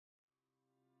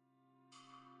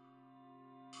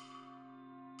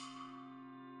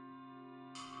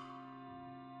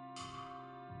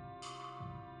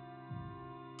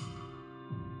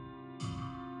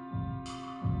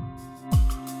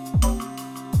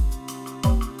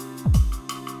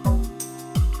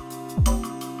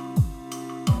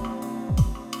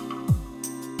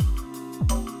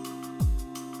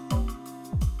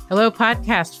Hello,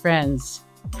 podcast friends.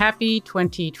 Happy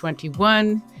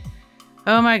 2021.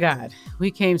 Oh my God,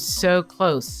 we came so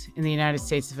close in the United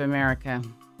States of America.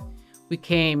 We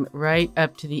came right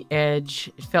up to the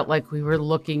edge. It felt like we were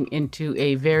looking into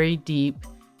a very deep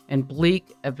and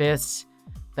bleak abyss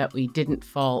that we didn't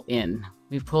fall in.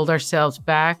 We've pulled ourselves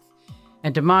back,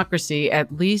 and democracy,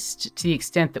 at least to the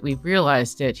extent that we've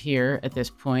realized it here at this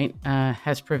point,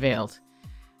 has prevailed.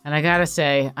 And I gotta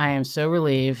say, I am so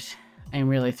relieved. I'm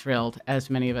really thrilled, as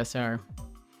many of us are.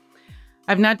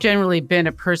 I've not generally been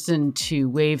a person to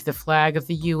wave the flag of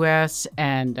the U.S.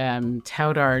 and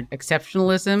tout our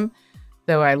exceptionalism,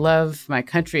 though I love my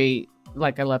country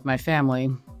like I love my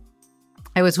family.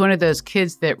 I was one of those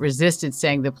kids that resisted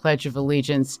saying the Pledge of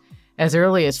Allegiance as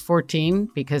early as 14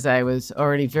 because I was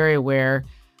already very aware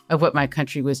of what my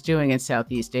country was doing in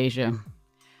Southeast Asia.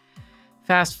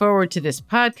 Fast forward to this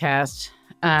podcast,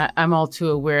 I'm all too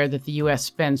aware that the U.S.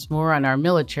 spends more on our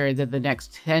military than the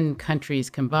next 10 countries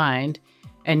combined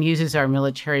and uses our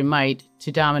military might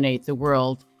to dominate the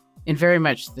world in very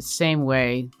much the same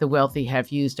way the wealthy have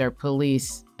used our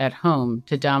police at home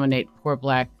to dominate poor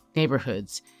Black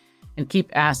neighborhoods and keep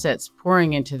assets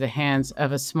pouring into the hands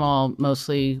of a small,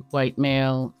 mostly white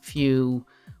male, few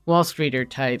Wall Streeter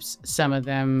types, some of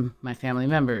them my family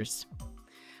members.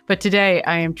 But today,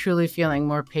 I am truly feeling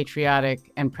more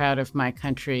patriotic and proud of my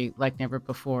country like never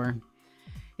before.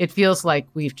 It feels like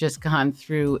we've just gone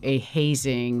through a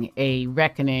hazing, a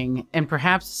reckoning, and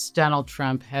perhaps Donald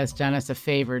Trump has done us a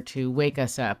favor to wake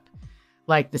us up.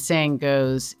 Like the saying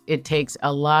goes, it takes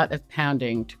a lot of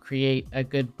pounding to create a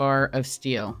good bar of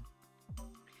steel.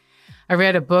 I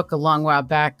read a book a long while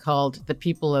back called The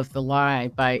People of the Lie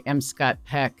by M. Scott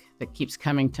Peck that keeps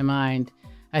coming to mind.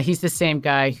 He's the same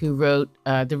guy who wrote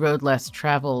The Road Less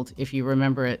Traveled, if you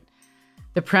remember it.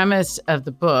 The premise of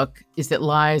the book is that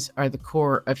lies are the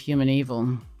core of human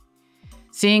evil.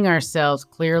 Seeing ourselves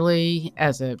clearly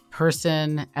as a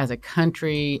person, as a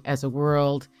country, as a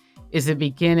world is the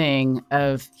beginning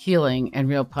of healing and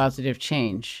real positive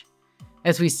change.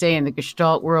 As we say in the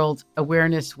Gestalt world,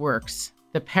 awareness works.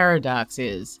 The paradox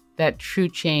is that true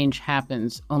change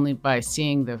happens only by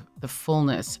seeing the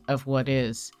fullness of what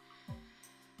is.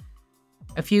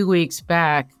 A few weeks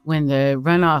back, when the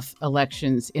runoff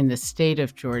elections in the state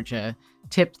of Georgia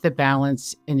tipped the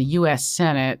balance in the U.S.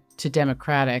 Senate to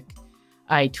Democratic,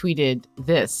 I tweeted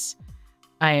this: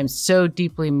 "I am so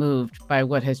deeply moved by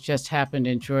what has just happened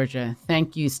in Georgia.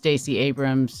 Thank you, Stacey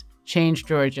Abrams. Change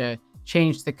Georgia,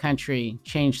 change the country,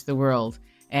 change the world."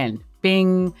 And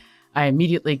bing, I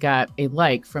immediately got a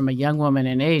like from a young woman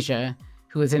in Asia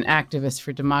who is an activist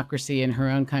for democracy in her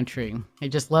own country. I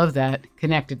just love that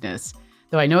connectedness.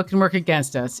 Though I know it can work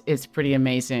against us, it's pretty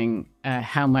amazing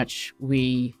how much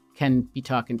we can be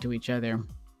talking to each other.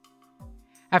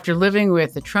 After living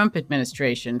with the Trump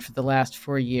administration for the last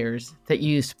 4 years that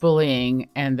used bullying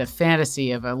and the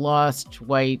fantasy of a lost,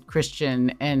 white,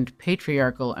 Christian, and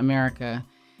patriarchal America,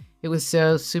 it was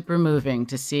so super moving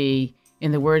to see,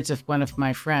 in the words of one of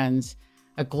my friends,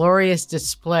 a glorious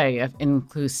display of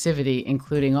inclusivity,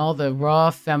 including all the raw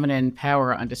feminine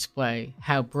power on display,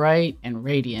 how bright and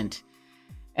radiant.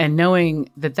 And knowing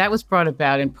that that was brought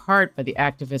about in part by the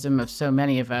activism of so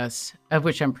many of us, of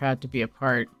which I'm proud to be a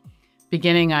part,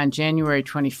 beginning on January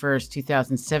 21st,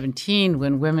 2017,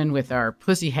 when women with our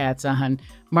pussy hats on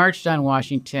marched on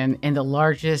Washington in the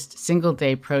largest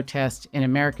single-day protest in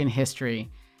American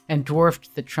history and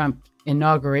dwarfed the Trump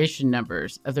inauguration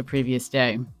numbers of the previous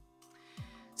day.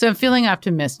 So I'm feeling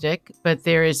optimistic, but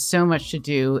there is so much to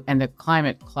do and the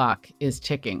climate clock is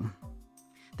ticking.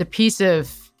 The piece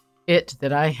of it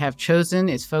that I have chosen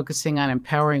is focusing on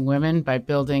empowering women by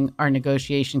building our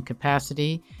negotiation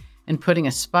capacity and putting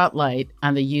a spotlight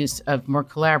on the use of more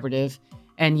collaborative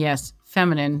and, yes,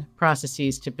 feminine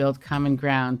processes to build common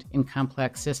ground in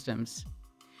complex systems.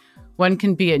 One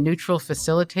can be a neutral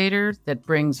facilitator that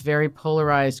brings very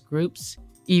polarized groups,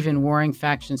 even warring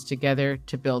factions together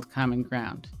to build common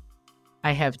ground.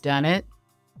 I have done it,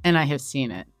 and I have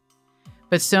seen it.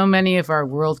 But so many of our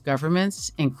world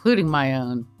governments, including my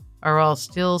own, are all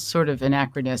still sort of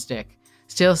anachronistic,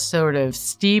 still sort of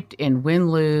steeped in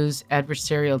win-lose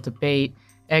adversarial debate,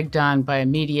 egged on by a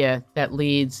media that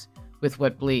leads with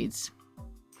what bleeds.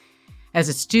 As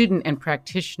a student and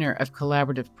practitioner of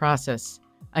collaborative process,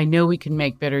 I know we can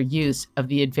make better use of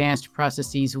the advanced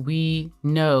processes we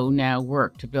know now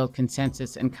work to build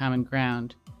consensus and common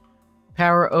ground.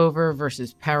 Power over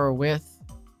versus power with,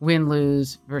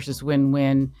 win-lose versus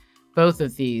win-win, both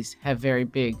of these have very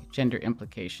big gender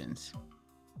implications.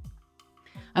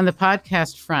 On the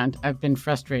podcast front, I've been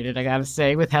frustrated, I gotta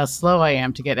say, with how slow I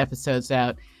am to get episodes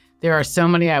out. There are so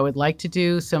many I would like to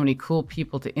do, so many cool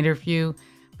people to interview,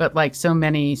 but like so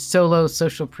many solo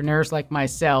socialpreneurs like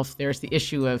myself, there's the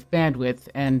issue of bandwidth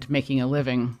and making a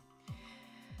living.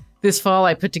 This fall,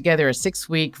 I put together a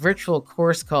 6-week virtual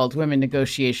course called Women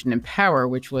Negotiation and Power,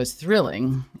 which was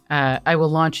thrilling. I will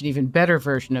launch an even better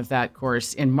version of that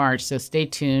course in March, so stay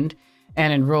tuned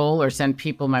and enroll or send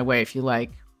people my way if you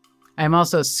like. I'm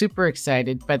also super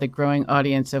excited by the growing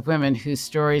audience of women whose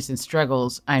stories and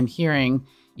struggles I'm hearing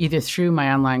either through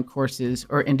my online courses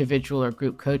or individual or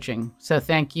group coaching. So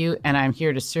thank you, and I'm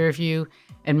here to serve you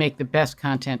and make the best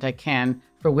content I can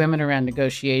for women around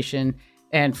negotiation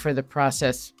and for the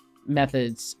process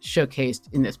methods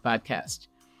showcased in this podcast.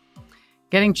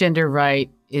 Getting gender right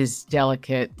is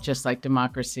delicate, just like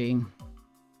democracy.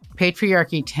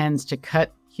 Patriarchy tends to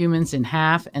cut humans in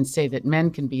half and say that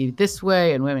men can be this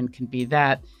way and women can be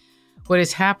that. What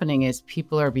is happening is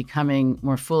people are becoming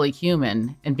more fully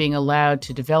human and being allowed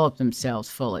to develop themselves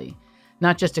fully,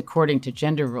 not just according to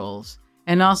gender roles,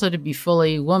 and also to be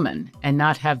fully woman and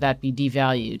not have that be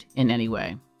devalued in any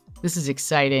way. This is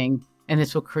exciting, and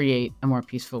this will create a more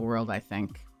peaceful world, I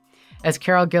think. As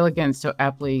Carol Gilligan so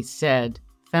aptly said,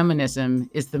 feminism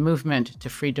is the movement to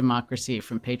free democracy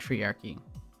from patriarchy.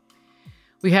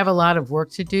 We have a lot of work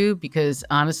to do because,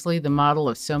 honestly, the model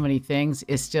of so many things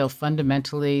is still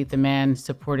fundamentally the man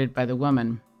supported by the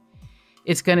woman.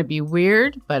 It's going to be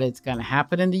weird, but it's going to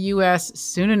happen in the U.S.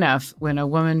 soon enough when a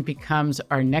woman becomes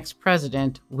our next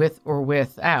president with or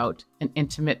without an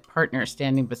intimate partner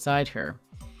standing beside her.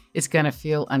 It's going to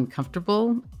feel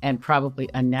uncomfortable and probably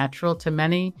unnatural to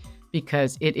many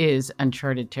because it is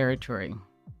uncharted territory.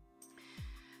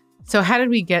 So how did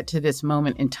we get to this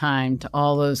moment in time, to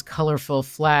all those colorful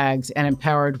flags and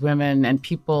empowered women and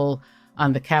people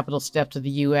on the Capitol steps of the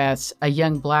U.S., a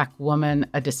young Black woman,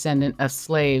 a descendant of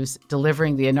slaves,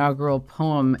 delivering the inaugural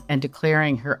poem and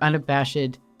declaring her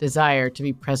unabashed desire to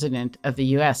be president of the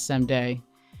U.S. someday?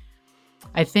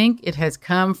 I think it has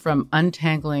come from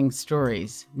untangling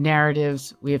stories,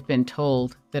 narratives we have been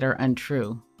told that are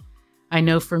untrue. I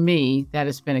know for me, that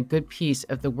has been a good piece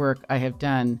of the work I have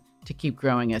done to keep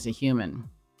growing as a human.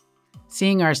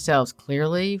 Seeing ourselves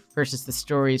clearly versus the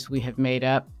stories we have made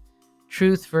up,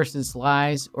 truth versus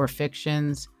lies or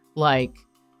fictions, like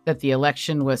that the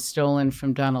election was stolen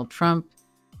from Donald Trump,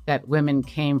 that women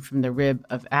came from the rib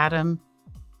of Adam,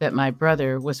 that my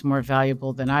brother was more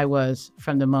valuable than I was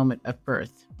from the moment of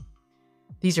birth.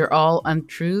 These are all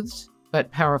untruths,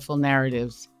 but powerful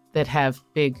narratives that have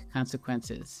big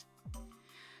consequences.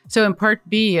 So in part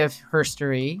B of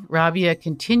Herstory, Rabia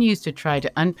continues to try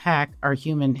to unpack our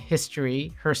human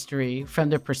history, Herstory, from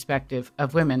the perspective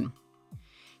of women.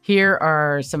 Here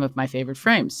are some of my favorite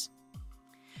frames.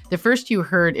 The first you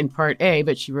heard in part A,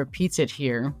 but she repeats it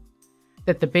here,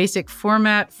 that the basic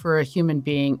format for a human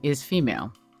being is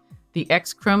female. The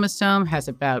X chromosome has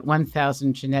about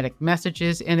 1,000 genetic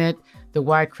messages in it. The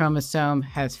Y chromosome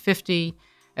has 50.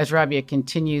 As Rabia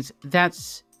continues,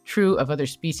 that's true of other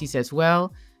species as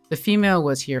well. The female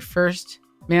was here first,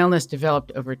 maleness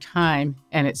developed over time,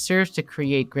 and it serves to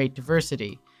create great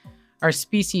diversity. Our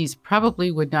species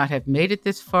probably would not have made it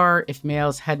this far if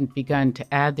males hadn't begun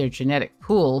to add their genetic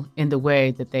pool in the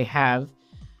way that they have.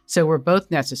 So we're both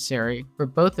necessary, we're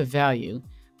both of value,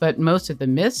 but most of the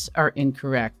myths are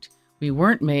incorrect. We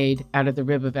weren't made out of the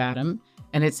rib of Adam,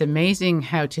 and it's amazing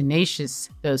how tenacious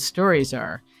those stories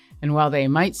are. And while they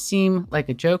might seem like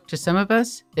a joke to some of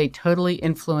us, they totally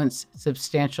influence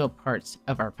substantial parts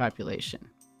of our population.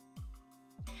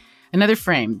 Another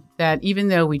frame, that even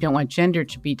though we don't want gender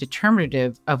to be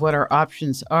determinative of what our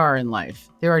options are in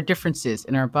life, there are differences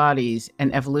in our bodies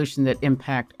and evolution that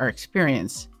impact our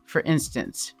experience. For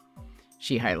instance,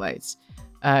 she highlights,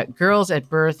 girls at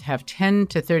birth have 10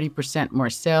 to 30%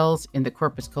 more cells in the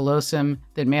corpus callosum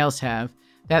than males have.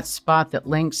 That spot that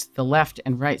links the left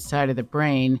and right side of the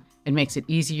brain and makes it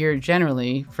easier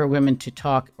generally for women to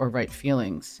talk or write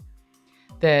feelings.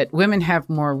 That women have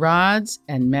more rods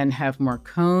and men have more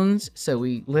cones, so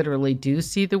we literally do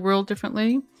see the world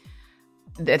differently.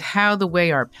 That how the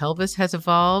way our pelvis has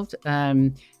evolved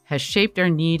has shaped our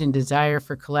need and desire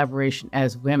for collaboration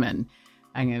as women.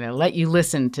 I'm going to let you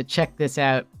listen to check this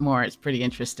out more. It's pretty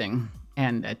interesting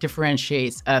and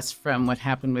differentiates us from what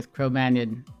happened with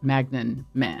Cro-Magnon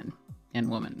man and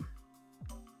woman.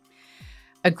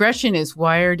 Aggression is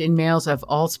wired in males of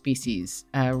all species.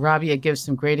 Rabia gives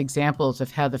some great examples of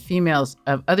how the females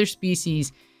of other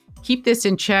species keep this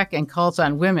in check and calls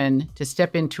on women to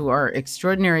step into our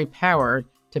extraordinary power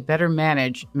to better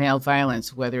manage male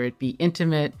violence, whether it be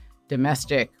intimate,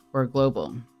 domestic, or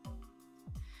global.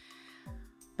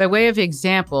 By way of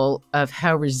example of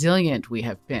how resilient we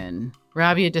have been,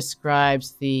 Rabia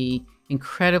describes the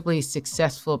incredibly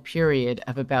successful period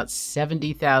of about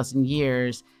 70,000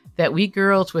 years that we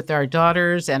girls with our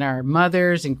daughters and our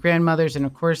mothers and grandmothers and,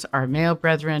 of course, our male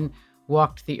brethren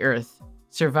walked the earth,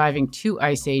 surviving 2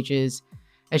 ice ages,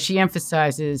 as she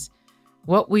emphasizes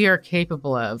what we are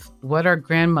capable of, what our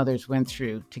grandmothers went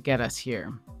through to get us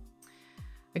here.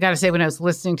 I got to say, when I was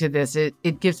listening to this,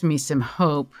 it gives me some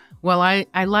hope. Well, I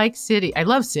love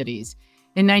cities.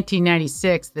 In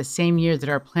 1996, the same year that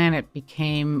our planet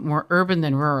became more urban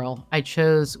than rural, I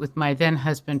chose with my then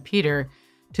husband, Peter,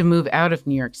 to move out of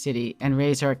New York City and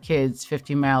raise our kids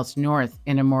 50 miles north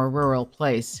in a more rural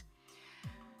place.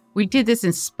 We did this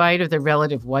in spite of the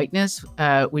relative whiteness,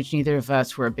 which neither of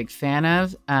us were a big fan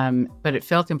of, but it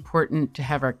felt important to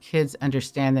have our kids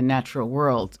understand the natural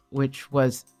world, which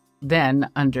was then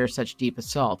under such deep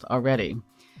assault already.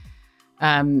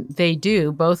 They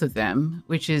do, both of them,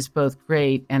 which is both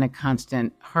great and a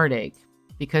constant heartache.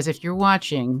 Because if you're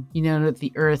watching, you know that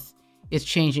the earth is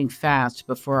changing fast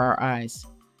before our eyes.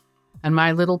 On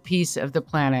my little piece of the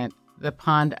planet, the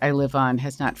pond I live on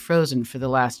has not frozen for the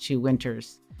last 2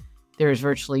 winters. There is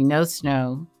virtually no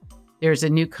snow. There is a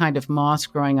new kind of moss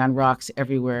growing on rocks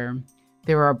everywhere.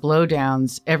 There are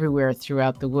blowdowns everywhere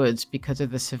throughout the woods because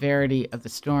of the severity of the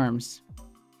storms.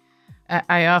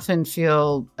 I often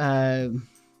feel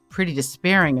pretty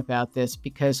despairing about this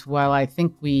because while I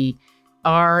think we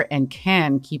are and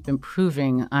can keep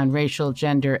improving on racial,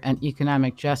 gender, and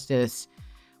economic justice,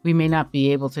 we may not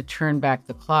be able to turn back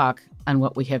the clock on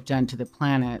what we have done to the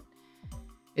planet.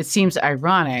 It seems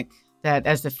ironic that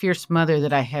as the fierce mother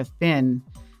that I have been,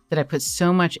 that I put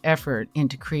so much effort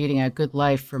into creating a good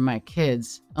life for my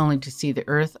kids, only to see the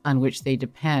earth on which they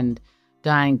depend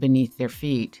dying beneath their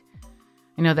feet.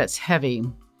 I know that's heavy,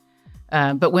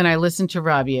 but when I listen to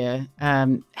Rabia,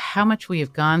 how much we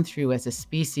have gone through as a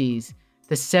species,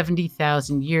 the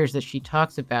 70,000 years that she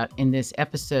talks about in this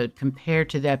episode compared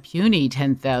to that puny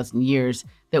 10,000 years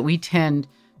that we tend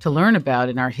to learn about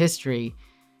in our history,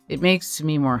 it makes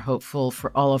me more hopeful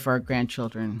for all of our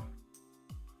grandchildren.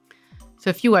 So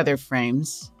a few other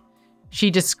frames. She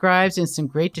describes in some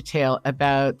great detail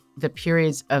about the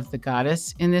periods of the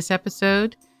goddess in this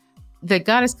episode. The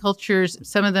goddess cultures,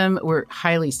 some of them were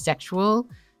highly sexual.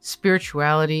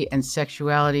 Spirituality and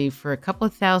sexuality for a couple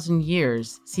of thousand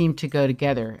years seemed to go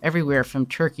together, everywhere from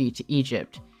Turkey to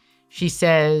Egypt. She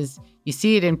says, you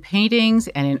see it in paintings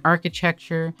and in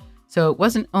architecture. So it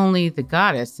wasn't only the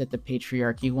goddess that the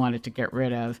patriarchy wanted to get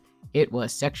rid of, it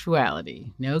was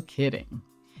sexuality. No kidding.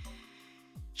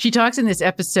 She talks in this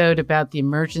episode about the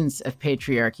emergence of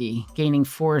patriarchy, gaining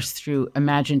force through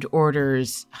imagined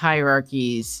orders,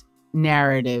 hierarchies,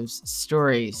 narratives,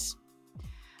 stories.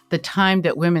 The time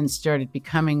that women started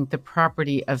becoming the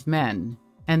property of men.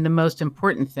 And the most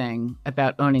important thing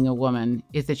about owning a woman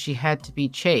is that she had to be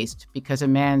chaste because a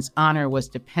man's honor was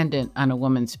dependent on a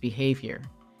woman's behavior.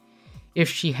 If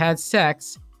she had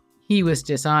sex, he was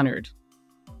dishonored.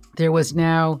 There was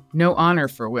now no honor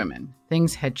for women.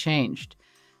 Things had changed.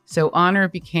 So honor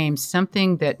became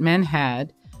something that men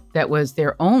had that was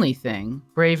their only thing.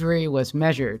 Bravery was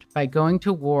measured by going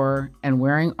to war and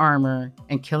wearing armor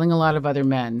and killing a lot of other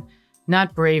men,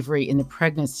 not bravery in the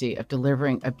pregnancy of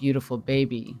delivering a beautiful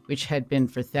baby, which had been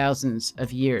for thousands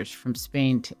of years from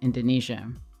Spain to Indonesia.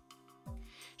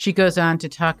 She goes on to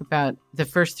talk about the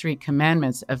first 3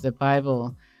 commandments of the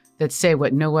Bible that say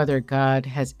what no other God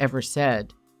has ever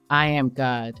said. I am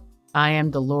God. I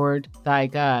am the Lord thy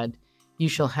God. You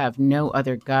shall have no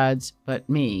other gods but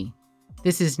me.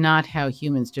 This is not how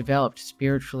humans developed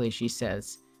spiritually, she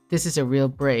says. This is a real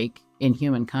break in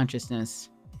human consciousness.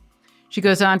 She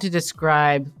goes on to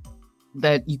describe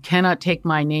that you cannot take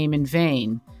my name in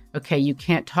vain. Okay, you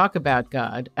can't talk about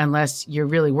God unless you're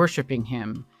really worshiping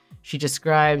him. She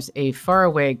describes a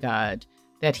faraway God,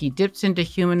 that he dips into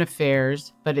human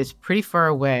affairs, but is pretty far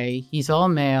away. He's all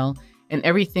male, and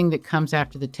everything that comes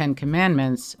after the 10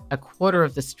 Commandments, a quarter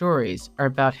of the stories are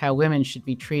about how women should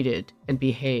be treated and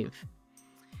behave.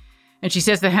 And she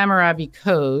says the Hammurabi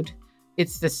Code,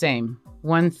 it's the same.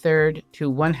 1/3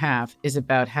 to 1/2 is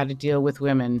about how to deal with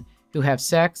women who have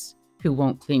sex, who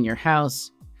won't clean your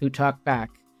house, who talk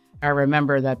back. I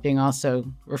remember that being also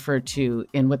referred to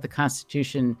in What the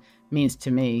Constitution Means to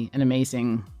Me, an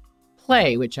amazing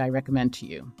play, which I recommend to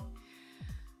you.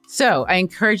 So I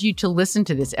encourage you to listen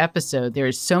to this episode. There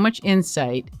is so much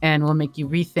insight and will make you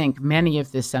rethink many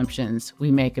of the assumptions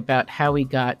we make about how we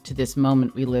got to this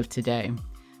moment we live today.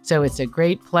 So it's a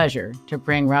great pleasure to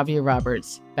bring Rabia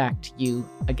Roberts back to you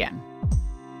again.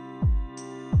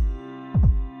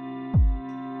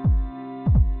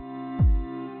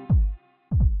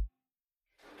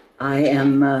 I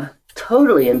am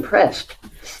totally impressed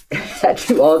that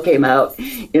you all came out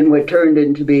in what turned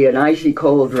into be an icy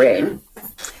cold rain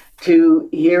to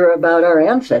hear about our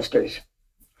ancestors.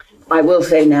 I will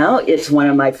say now, it's one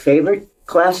of my favorite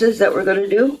classes that we're going to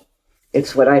do.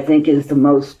 It's what I think is the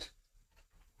most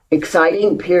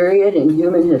exciting period in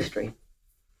human history.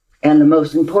 And the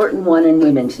most important one in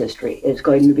women's history is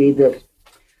going to be the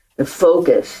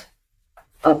focus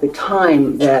of the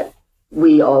time that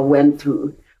we all went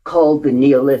through, called the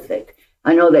Neolithic.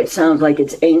 I know that sounds like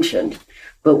it's ancient,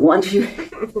 but once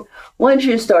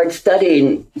you start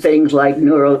studying things like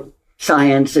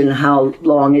neuroscience and how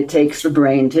long it takes the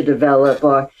brain to develop,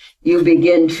 or you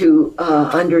begin to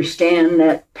understand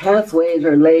that pathways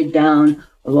are laid down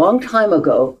a long time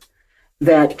ago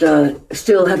that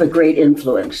still have a great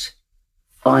influence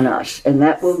on us. And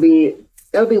that'll be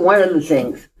one of the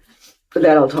things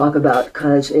that I'll talk about,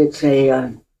 because it's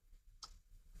a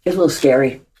little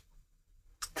scary.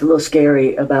 It's a little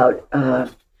scary about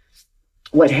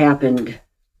what happened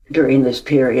during this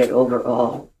period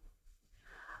overall.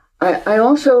 I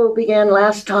also began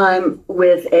last time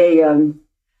with a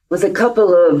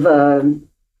couple of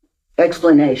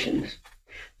explanations.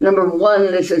 Number one,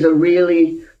 this is a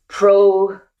really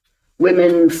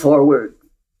pro-women forward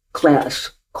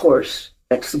class course.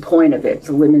 That's the point of it.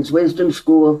 The Women's Wisdom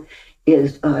School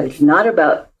is it's not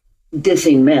about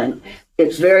dissing men.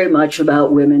 It's very much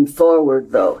about women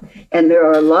forward, though. And there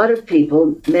are a lot of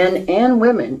people, men and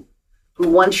women, who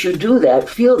once you do that,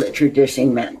 feel that you're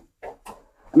dissing men.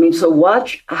 I mean, so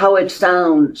watch how it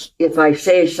sounds if I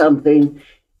say something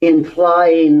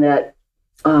implying that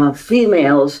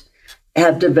females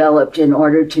have developed in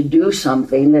order to do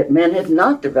something that men have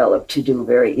not developed to do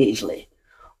very easily.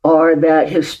 Or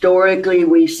that historically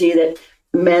we see that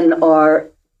men are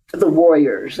the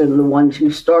warriors and the ones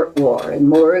who start war and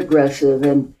more aggressive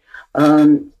and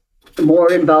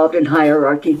more involved in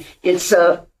hierarchy. It's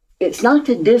not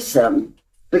to diss them,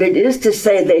 but it is to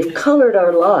say they've colored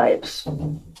our lives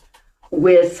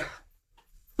with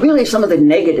really some of the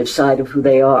negative side of who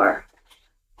they are.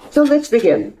 So let's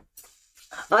begin.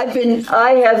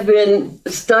 I have been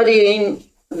studying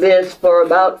this for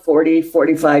about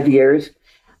 45 years,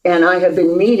 and I have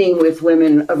been meeting with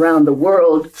women around the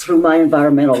world through my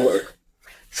environmental work.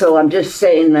 So I'm just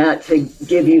saying that to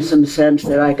give you some sense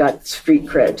that I got street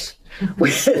creds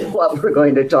with what we're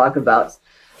going to talk about.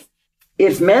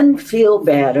 If men feel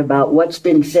bad about what's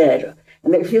been said,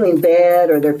 and they're feeling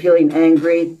bad or they're feeling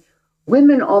angry,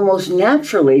 women almost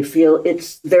naturally feel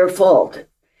it's their fault.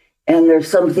 And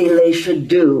there's something they should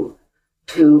do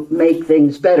to make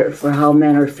things better for how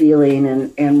men are feeling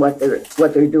and what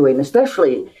they're doing,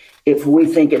 especially if we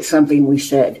think it's something we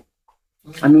said.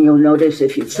 I mean, you'll notice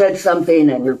if you've said something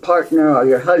and your partner or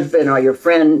your husband or your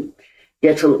friend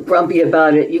gets a little grumpy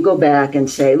about it, you go back and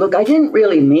say, look, I didn't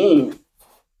really mean.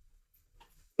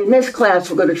 In this class,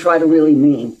 we're going to try to really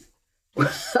mean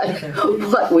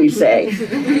what we say.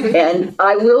 And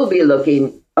I will be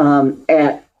looking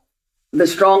at the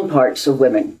strong parts of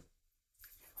women.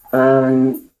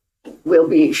 We'll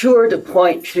be sure to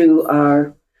point to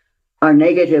our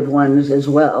negative ones as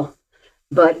well.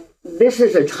 But this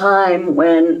is a time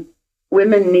when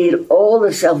women need all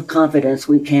the self-confidence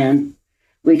we can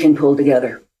pull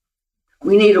together.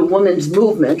 We need a women's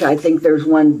movement. I think there's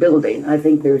one building. I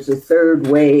think there's a third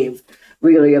wave,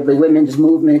 really, of the women's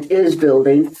movement is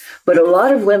building. But a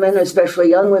lot of women, especially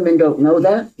young women, don't know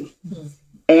that.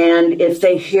 And if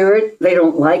they hear it, they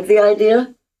don't like the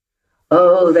idea.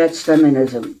 Oh, that's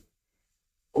feminism.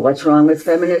 What's wrong with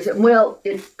feminism? Well,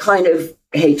 it kind of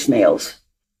hates males.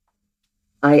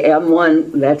 I am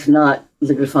one. That's not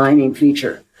the defining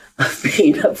feature of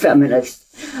being a feminist.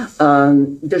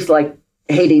 Just like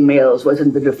hating males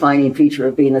wasn't the defining feature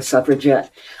of being a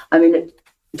suffragette. I mean,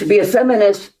 to be a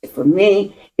feminist, for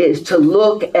me, is to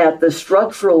look at the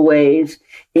structural ways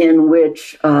in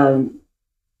which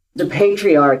the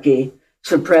patriarchy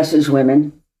suppresses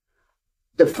women,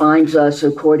 defines us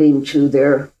according to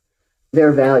their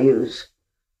values.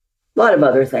 A lot of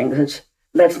other things.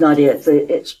 That's not it.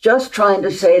 It's just trying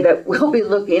to say that we'll be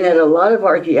looking at a lot of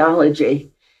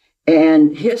archaeology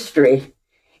and history.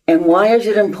 And why is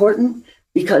it important?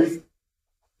 Because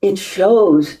it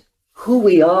shows who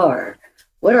we are,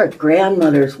 what our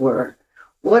grandmothers were,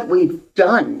 what we've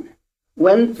done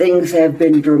when things have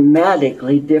been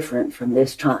dramatically different from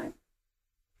this time.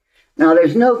 Now,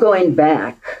 there's no going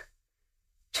back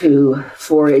to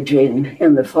foraging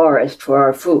in the forest for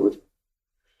our food,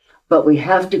 but we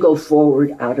have to go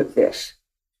forward out of this.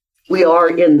 We are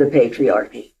in the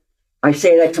patriarchy. I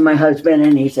say that to my husband,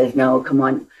 and he says, no, come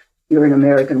on, you're an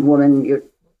American woman.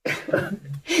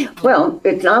 Well,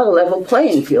 it's not a level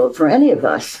playing field for any of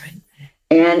us.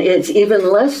 And it's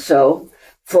even less so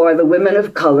for the women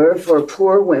of color, for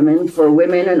poor women, for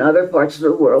women in other parts of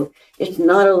the world. It's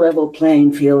not a level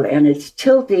playing field, and it's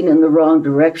tilting in the wrong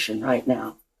direction right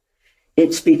now.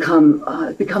 It's becoming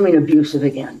abusive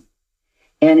again.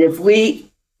 And if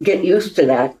we get used to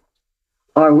that,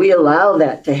 or we allow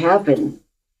that to happen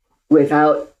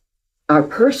without our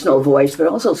personal voice, but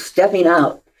also stepping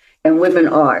out, and women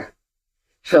are.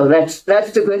 So that's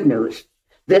the good news.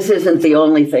 This isn't the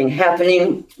only thing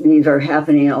happening. These are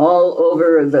happening all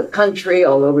over the country,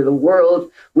 all over the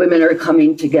world. Women are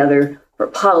coming together for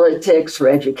politics, for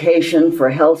education,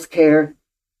 for healthcare.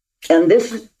 And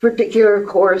this particular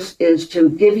course is to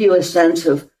give you a sense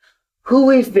of who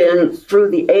we've been through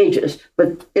the ages.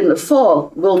 But in the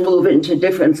fall, we'll move into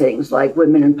different things like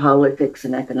women in politics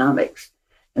and economics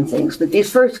and things. But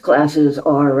these first classes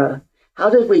are, how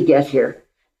did we get here?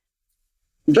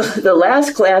 The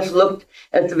last class looked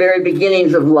at the very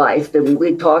beginnings of life. And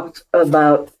we talked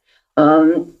about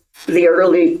the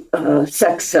early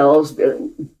sex cells,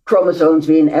 the chromosomes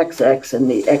being XX and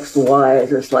the XY,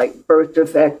 this like birth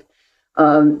defect,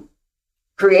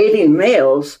 creating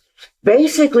males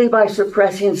basically by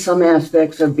suppressing some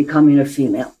aspects of becoming a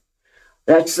female.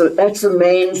 That's the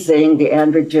main thing the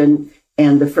androgen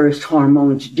and the first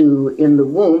hormones do in the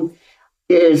womb,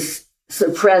 is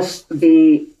suppress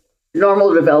the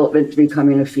normal development to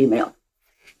becoming a female.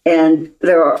 And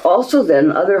there are also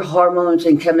then other hormones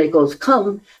and chemicals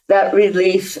come that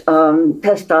release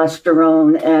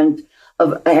testosterone and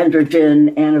of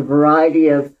androgen and a variety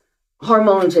of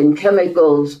hormones and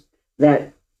chemicals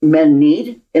that men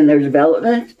need in their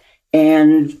development,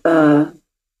 and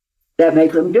that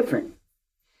make them different.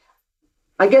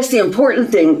 I guess the important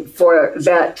thing for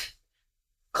that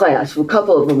class, a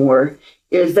couple of them were,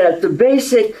 is that the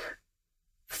basic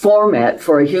format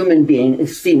for a human being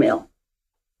is female.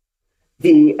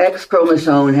 The X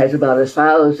chromosome has about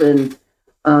 1,000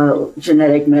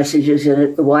 genetic messages in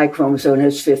it. The Y chromosome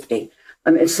has 50.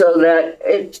 I mean, so that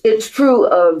it's true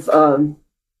of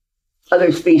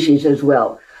other species as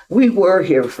well. We were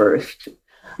here first.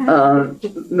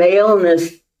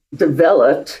 Maleness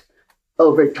developed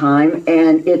over time,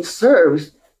 and it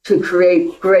serves to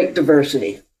create great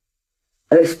diversity.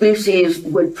 The species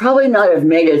would probably not have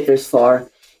made it this far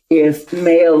if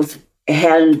males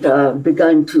hadn't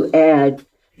begun to add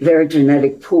their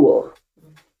genetic pool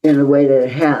in the way that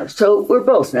it has. So we're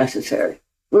both necessary.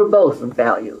 We're both of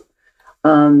value.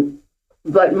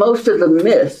 But most of the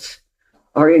myths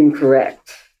are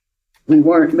incorrect. We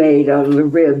weren't made out of the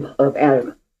rib of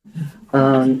Adam.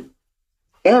 And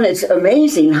it's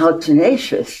amazing how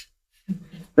tenacious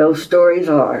those stories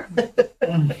are.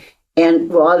 And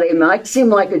while they might seem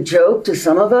like a joke to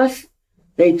some of us,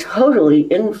 they totally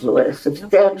influence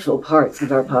substantial parts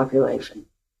of our population.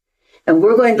 And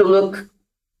we're going to look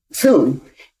soon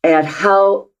at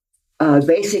how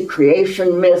basic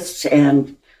creation myths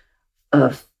and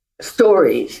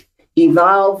stories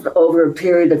evolved over a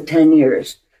period of 10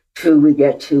 years till we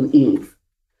get to Eve.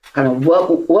 Kind of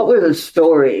what were the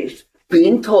stories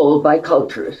being told by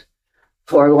cultures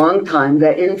for a long time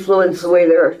that influenced the way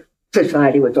their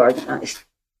society was organized.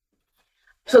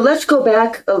 So let's go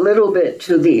back a little bit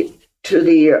to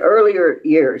the earlier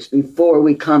years before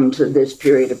we come to this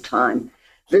period of time.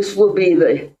 This will be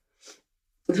the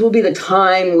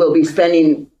time we'll be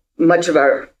spending much of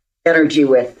our energy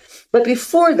with. But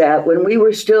before that, when we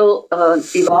were still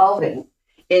evolving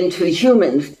into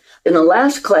humans, in the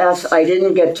last class, I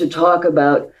didn't get to talk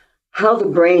about how the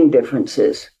brain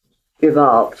differences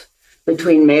evolved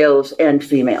between males and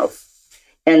females,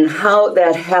 and how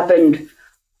that happened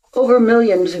over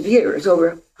millions of years,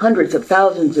 over hundreds of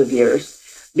thousands of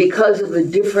years, because of the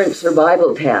different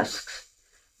survival tasks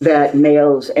that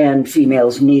males and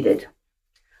females needed.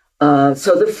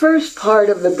 So the first part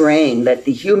of the brain that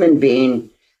the human being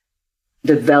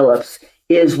develops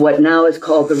is what now is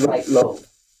called the right lobe.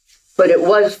 But it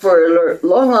was for a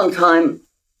long, long time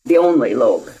the only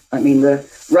lobe. I mean, the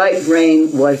right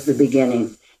brain was the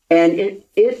beginning. And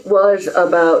it wasn't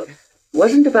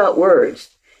about words.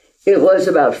 It was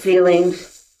about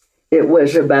feelings. It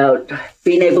was about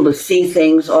being able to see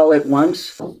things all at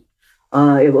once.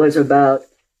 It was about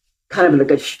kind of the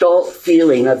gestalt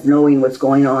feeling of knowing what's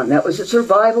going on. That was a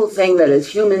survival thing that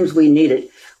as humans we needed.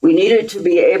 We needed to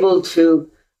be able to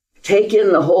take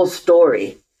in the whole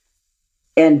story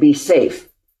and be safe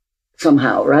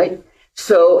somehow, right?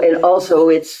 So, and also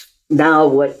it's now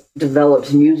what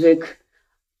develops music.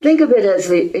 Think of it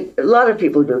as a lot of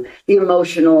people do, the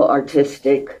emotional,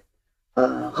 artistic,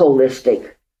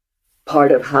 holistic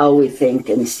part of how we think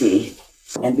and see.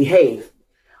 and behave.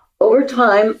 Over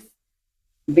time,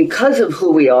 because of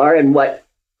who we are and what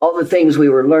all the things we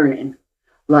were learning,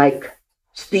 like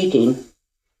speaking,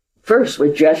 first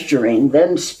with gesturing,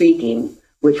 then speaking,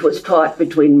 which was taught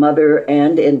between mother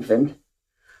and infant.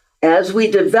 As we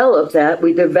developed that,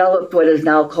 we developed what is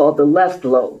now called the left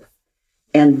lobe.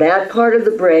 And that part of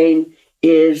the brain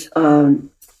is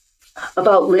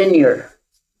about linear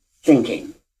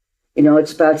thinking. You know,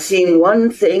 it's about seeing one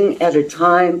thing at a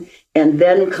time and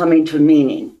then coming to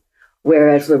meaning.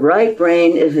 Whereas the right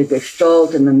brain is a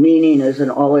gestalt and the meaning is an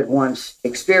all-at-once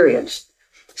experience.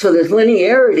 So this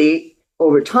linearity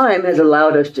over time has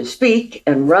allowed us to speak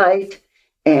and write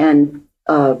and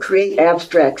create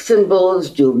abstract symbols,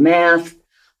 do math.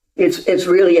 It's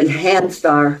really enhanced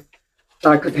our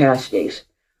capacities.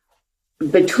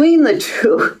 Between the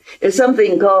two is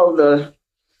something called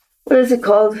what is it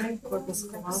called?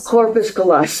 Corpus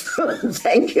callosum.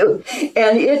 Thank you.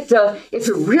 And it's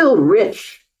a real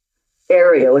rich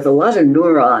area with a lot of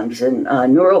neurons and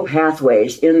neural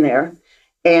pathways in there.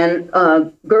 And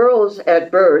girls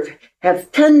at birth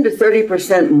have 10 to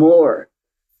 30% more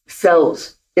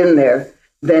cells in there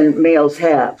than males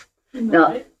have.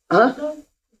 Now,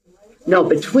 No,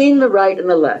 between the right and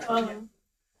the left.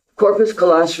 Corpus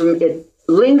callosum, it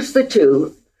links the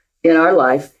two in our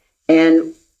life.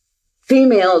 And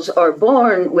females are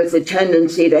born with a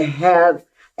tendency to have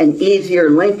an easier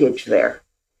linkage there.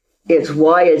 It's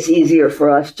why it's easier for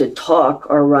us to talk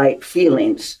or write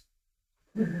feelings.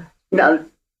 Now,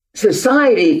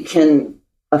 society can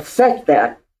affect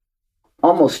that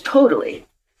almost totally.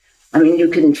 I mean, you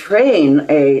can train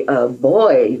a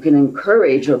boy, you can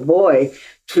encourage a boy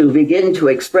to begin to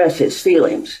express his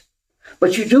feelings.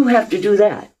 But you do have to do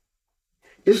that.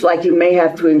 Just like you may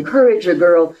have to encourage a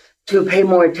girl to pay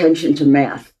more attention to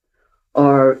math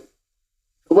or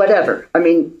whatever. I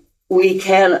mean, we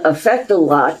can affect a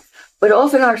lot, but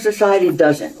often our society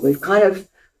doesn't. We've kind of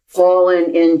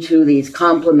fallen into these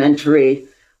complementary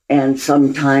and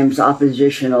sometimes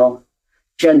oppositional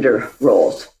gender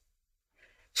roles.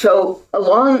 So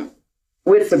along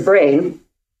with the brain,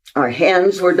 our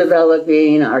hands were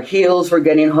developing, our heels were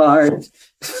getting hard,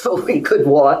 so we could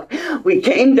walk. We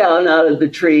came down out of the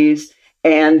trees,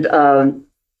 and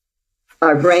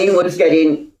our brain was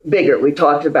getting bigger. We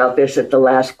talked about this at the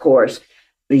last course.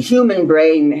 The human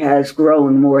brain has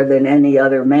grown more than any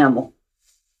other mammal.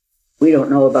 We don't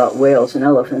know about whales and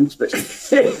elephants, but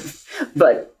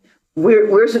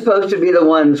we're supposed to be the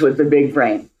ones with the big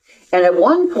brain. And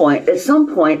at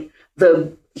some point,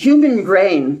 the human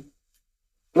brain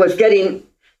the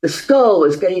skull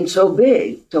was getting so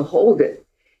big to hold it.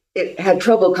 It had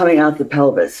trouble coming out the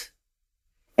pelvis.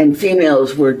 And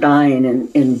females were dying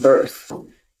in birth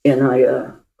in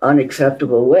an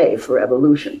unacceptable way for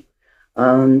evolution.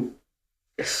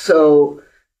 So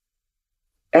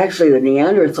actually the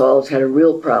Neanderthals had a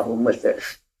real problem with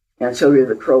this. And so did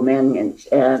the Cro-Magnons.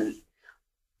 And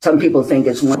some people think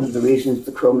it's one of the reasons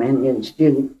the Cro-Magnons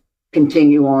didn't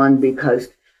continue on because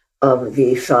of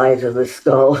the size of the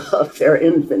skull of their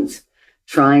infants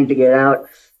trying to get out.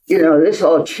 You know, this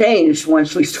all changed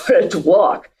once we started to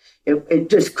walk. It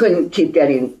just couldn't keep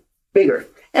getting bigger.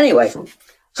 Anyway,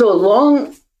 so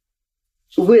along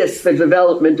with the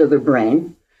development of the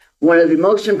brain, one of the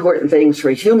most important things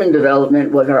for human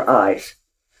development was our eyes,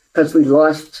 because we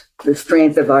lost the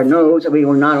strength of our nose. We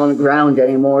were not on the ground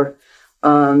anymore.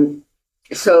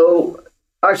 So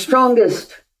our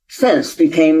strongest sense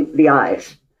became the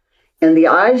eyes. And the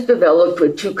eyes developed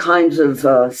with two kinds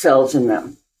of cells in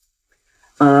them.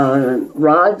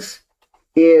 Rods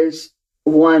is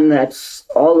one that's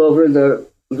all over the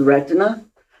retina,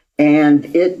 and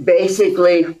it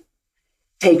basically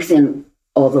takes in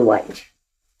all the light.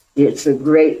 It's a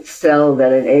great cell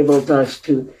that enables us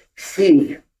to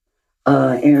see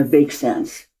in a big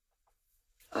sense.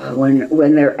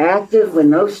 When they're active,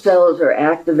 when those cells are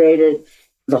activated,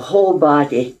 the whole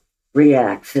body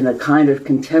reacts in a kind of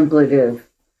contemplative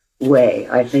way.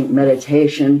 I think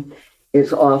meditation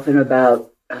is often about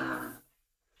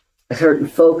a certain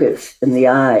focus in the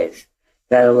eyes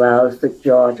that allows the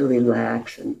jaw to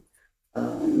relax, and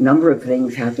a number of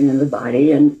things happen in the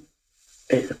body, and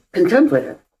it's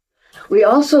contemplative. We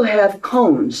also have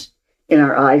cones in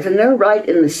our eyes, and they're right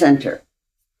in the center.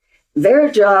 Their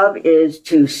job is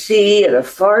to see at a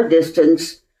far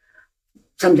distance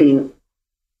something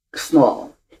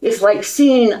small. It's like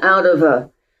seeing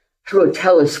through a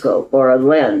telescope or a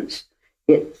lens.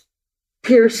 It's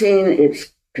piercing,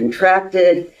 it's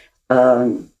contracted,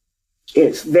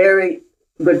 it's very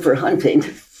good for hunting,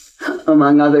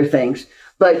 among other things.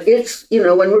 But it's, when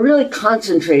we're really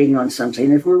concentrating on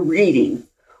something, if we're reading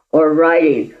or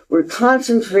writing. We're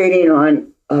concentrating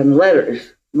on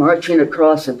letters marching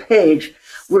across a page.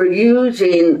 We're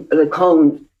using the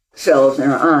cone cells in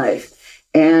our eyes.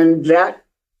 And that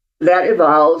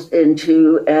evolves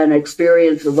into an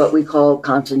experience of what we call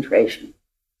concentration.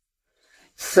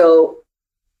 So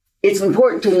it's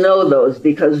important to know those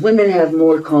because women have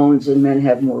more cones and men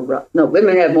have more rods. No,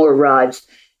 women have more rods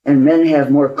and men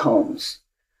have more cones.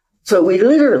 So we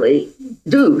literally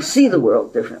do see the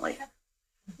world differently.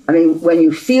 I mean, when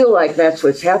you feel like that's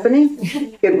what's happening,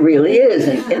 it really is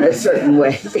in a certain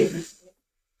way.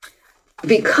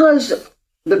 Because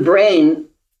the brain,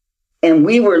 and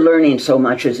we were learning so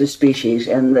much as a species,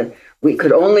 and we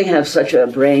could only have such a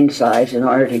brain size in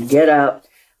order to get out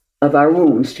of our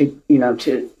wombs to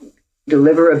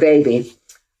deliver a baby.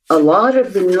 A lot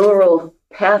of the neural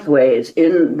pathways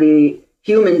in the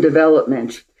human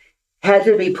development had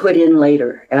to be put in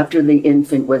later, after the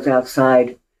infant was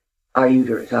outside our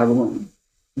uterus, our womb.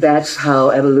 That's how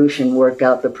evolution worked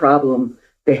out the problem.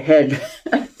 The head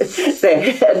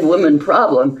woman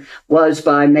problem was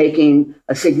by making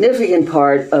a significant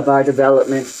part of our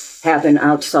development happen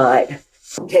outside,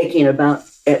 taking about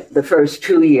the first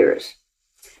 2 years.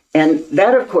 And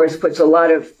that, of course, puts a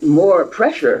lot of more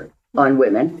pressure on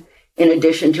women, in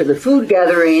addition to the food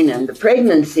gathering and the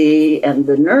pregnancy and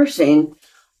the nursing.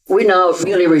 We're now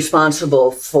really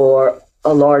responsible for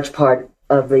a large part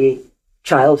of the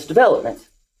child's development.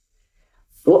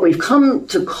 What we've come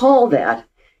to call that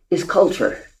is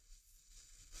culture.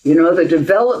 You know, the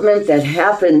development that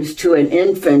happens to an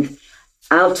infant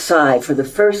outside for the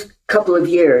first couple of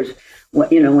years,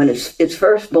 when it's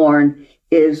first born,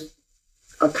 is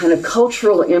a kind of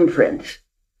cultural imprint.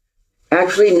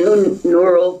 Actually, new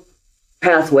neural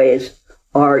pathways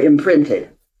are imprinted.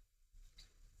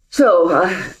 So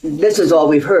this is all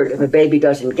we've heard. If a baby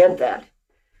doesn't get that,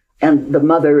 and the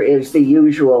mother is the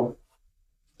usual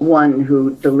one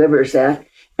who delivers that,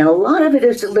 and a lot of it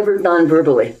is delivered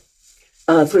non-verbally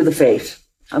through the face.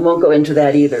 I won't go into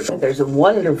that either, but there's a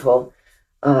wonderful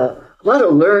lot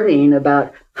of learning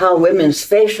about how women's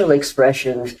facial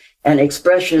expressions and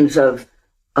expressions of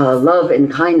love and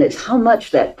kindness, how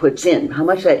much that puts in, how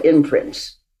much that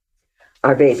imprints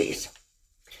our babies.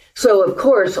 So, of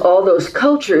course, all those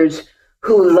cultures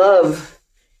who love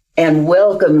and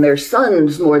welcome their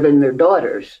sons more than their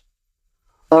daughters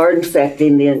are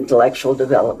infecting the intellectual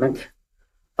development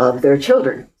of their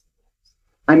children.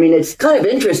 I mean, it's kind of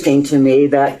interesting to me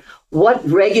that what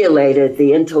regulated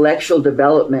the intellectual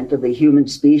development of the human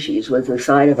species was the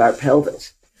side of our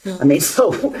pelvis. I mean,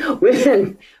 so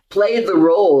women played the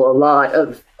role a lot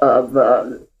of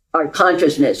our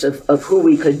consciousness of who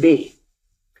we could be.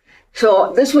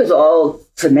 So this was all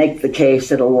to make the case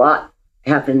that a lot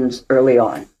happens early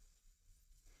on.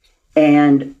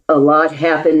 And a lot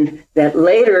happened that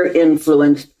later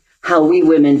influenced how we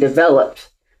women developed.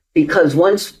 Because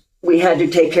once we had to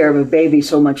take care of a baby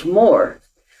so much more,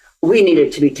 we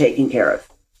needed to be taken care of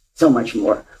so much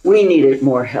more. We needed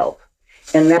more help.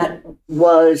 And that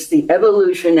was the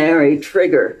evolutionary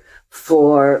trigger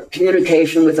for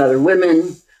communication with other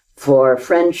women, for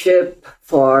friendship,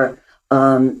 for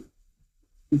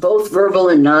both verbal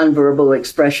and nonverbal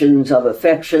expressions of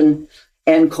affection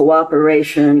and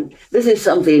cooperation. This is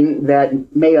something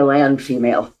that male and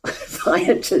female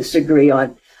scientists agree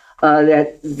on,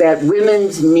 that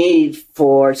women's need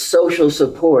for social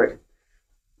support,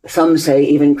 some say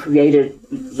even created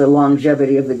the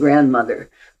longevity of the grandmother,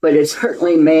 but it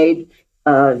certainly made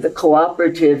the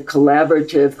cooperative,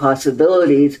 collaborative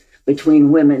possibilities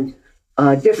between women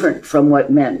different from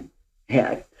what men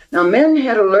had. Now, men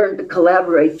had to learn to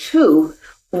collaborate, too,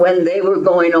 when they were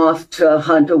going off to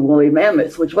hunt a woolly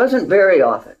mammoth, which wasn't very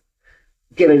often,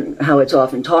 given how it's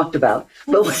often talked about.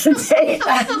 But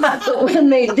when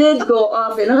they did go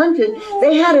off and hunted,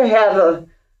 they had to have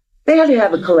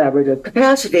a collaborative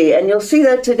capacity. And you'll see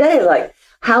that today, like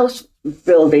house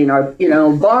building or,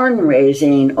 barn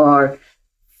raising or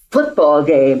football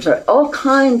games or all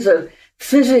kinds of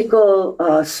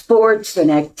physical sports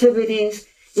and activities.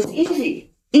 It's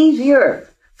easier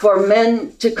for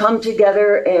men to come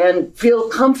together and feel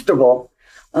comfortable.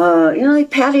 They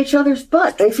pat each other's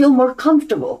butt. They feel more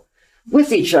comfortable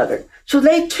with each other. So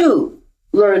they, too,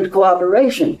 learned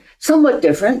cooperation. Somewhat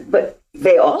different, but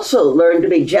they also learned to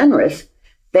be generous.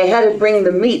 They had to bring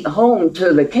the meat home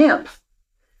to the camp.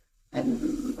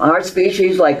 And our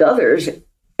species, like others,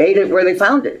 ate it where they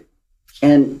found it.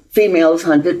 And females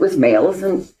hunted with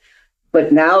males.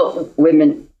 But now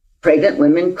pregnant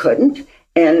women couldn't.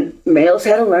 And males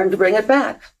had to learn to bring it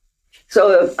back.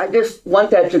 So I just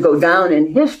want that to go down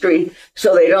in history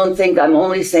so they don't think I'm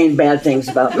only saying bad things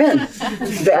about men.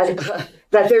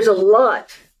 that there's a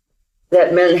lot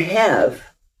that men have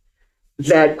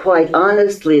that, quite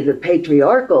honestly, the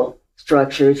patriarchal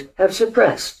structures have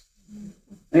suppressed.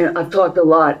 And I've talked a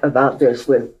lot about this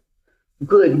with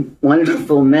good,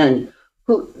 wonderful men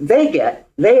who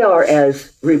they are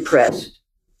as repressed,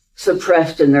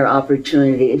 suppressed in their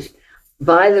opportunities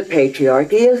by the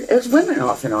patriarchy as women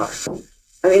often are.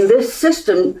 I mean, this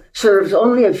system serves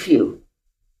only a few.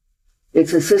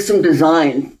 It's a system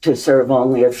designed to serve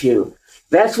only a few.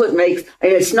 That's what makes,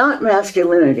 and it's not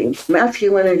masculinity.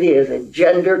 Masculinity is a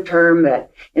gender term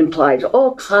that implies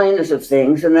all kinds of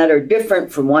things and that are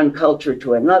different from one culture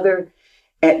to another,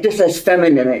 and just as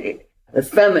femininity, the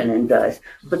feminine does.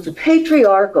 But the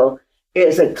patriarchal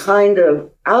is a kind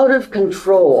of out of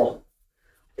control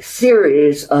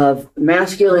series of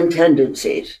masculine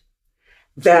tendencies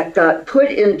that got put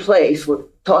in place, we'll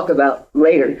talk about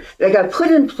later, that got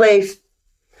put in place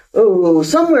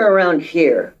somewhere around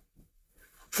here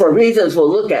for reasons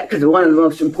we'll look at, because one of the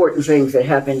most important things that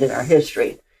happened in our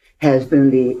history has been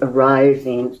the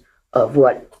arising of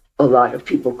what a lot of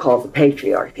people call the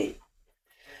patriarchy.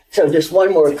 So just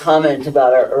one more comment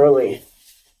about our early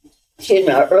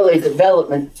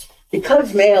development.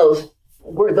 Because males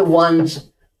were the ones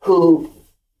who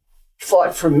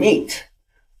fought for meat,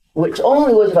 which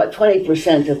only was about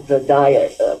 20% of the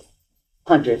diet of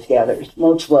hunters-gatherers.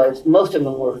 Most of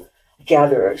them were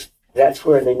gatherers. That's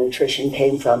where the nutrition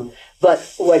came from.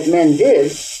 But what men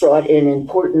did brought in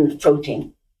important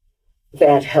protein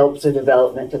that helped the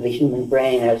development of the human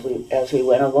brain as we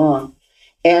went along.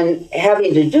 And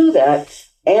having to do that,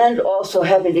 and also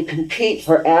having to compete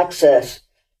for access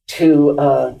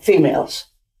to females.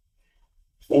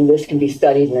 And this can be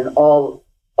studied in all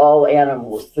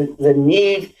animals. The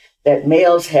need that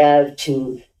males have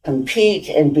to compete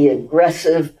and be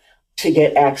aggressive to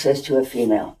get access to a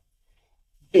female.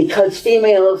 Because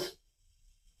females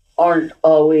aren't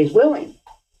always willing.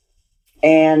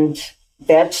 And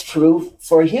that's true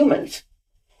for humans.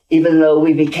 Even though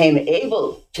we became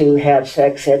able to have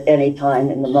sex at any time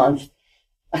in the month,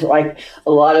 like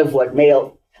a lot of what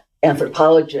male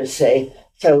anthropologists say,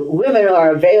 so women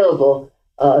are available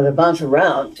the month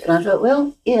around. And I thought,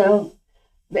 well,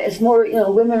 it's more,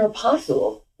 women are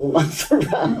possible the month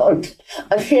around.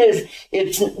 I mean,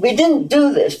 we didn't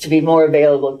do this to be more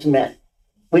available to men.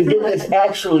 We did this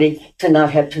actually to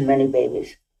not have too many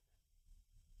babies.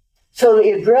 So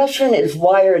the aggression is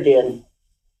wired in,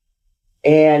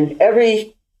 and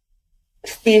every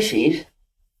species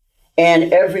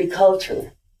and every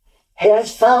culture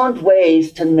has found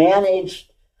ways to manage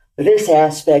this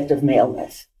aspect of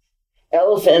maleness.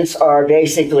 Elephants are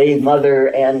basically mother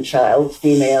and child,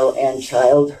 female and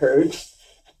child herds.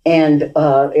 And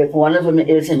if one of them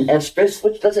is in estrus,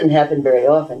 which doesn't happen very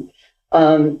often,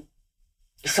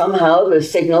 somehow the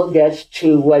signal gets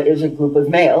to what is a group of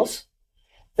males.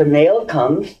 The male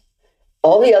comes,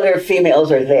 all the other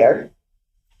females are there,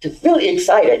 just really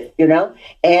excited,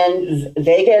 and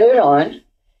they get it on.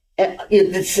 And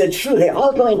it's true, they're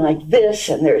all going like this,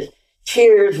 and there's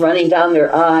tears running down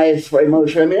their eyes for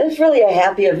emotion. I mean, it's really a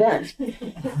happy event.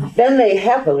 Then they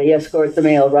happily escort the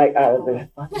male right out of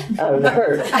the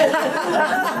herd.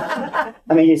 I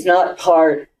mean, he's not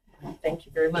part. Thank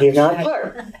you very much. He's not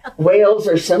part. Whales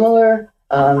are similar.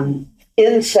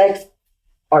 Insects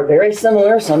are very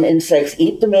similar. Some insects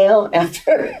eat the male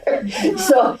after.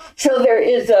 So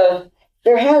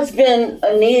there has been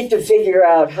a need to figure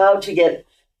out how to get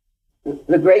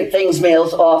the great things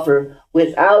males offer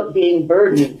without being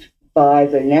burdened by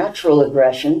the natural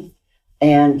aggression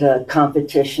and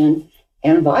competition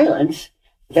and violence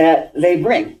that they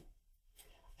bring.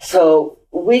 So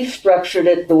we've structured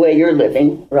it the way you're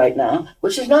living right now,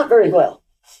 which is not very well.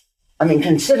 I mean,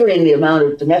 considering the amount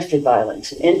of domestic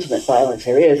violence and intimate violence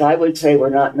there is, I would say we're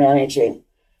not managing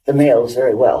the males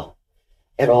very well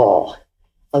at all.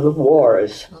 The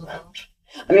wars.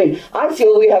 I mean, I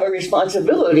feel we have a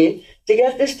responsibility to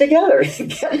get this together,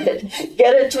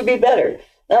 get it to be better.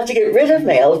 Not to get rid of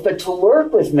males, but to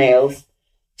work with males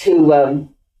to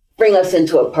bring us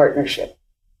into a partnership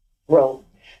role.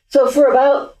 So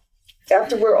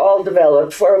after we're all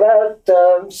developed, for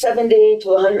about 70 to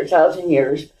 100,000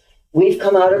 years, we've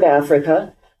come out of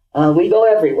Africa. We go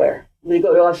everywhere. We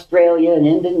go to Australia and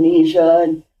Indonesia,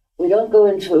 and we don't go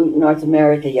into North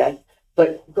America yet,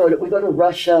 but we go to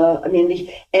Russia. I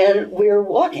mean, and we're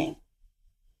walking.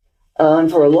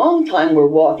 And for a long time, we're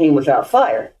walking without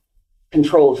fire,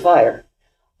 controlled fire.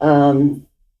 Then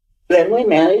we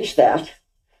manage that.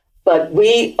 But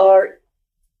we are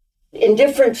in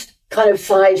different kind of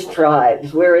size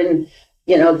tribes. We're in,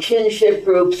 kinship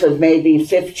groups of maybe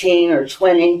 15 or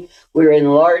 20. We're in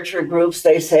larger groups,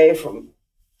 they say, from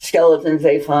skeletons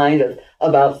they find of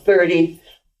about 30.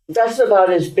 That's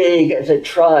about as big as a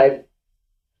tribe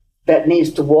that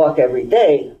needs to walk every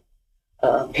day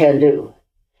can do.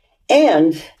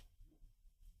 And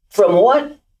from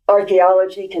what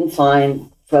archaeology can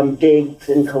find from digs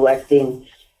and collecting,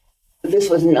 this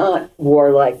was not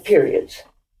warlike periods.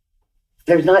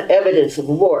 There's not evidence of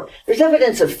war. There's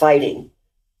evidence of fighting.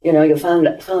 You know, you found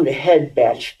a head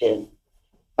batched in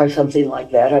or something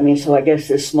like that. I mean, so I guess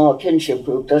this small kinship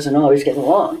group doesn't always get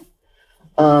along.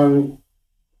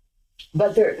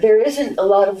 But there isn't a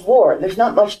lot of war. There's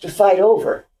not much to fight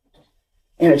over.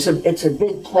 And it's a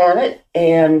big planet,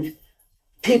 and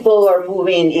people are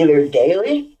moving either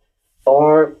daily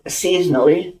or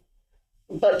seasonally,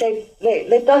 but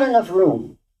they've got enough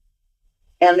room.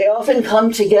 And they often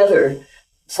come together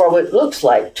for what looks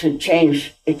like to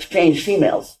exchange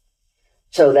females.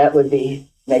 So that would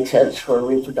make sense for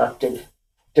reproductive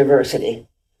diversity.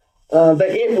 But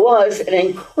it was an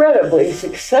incredibly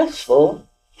successful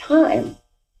time.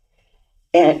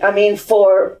 And I mean,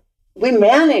 we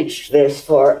managed this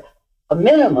for a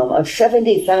minimum of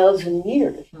 70,000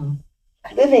 years,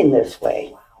 living this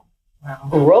way,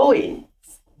 growing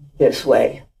this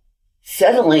way,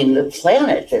 settling the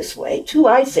planet this way, 2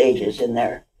 ice ages in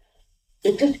there.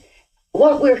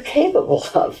 What we're capable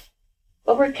of,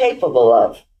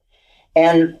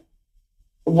 and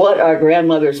what our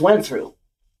grandmothers went through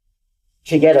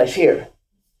to get us here.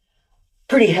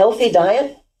 Pretty healthy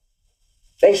diet,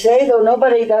 they say, though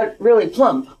nobody got really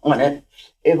plump on it.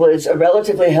 It was a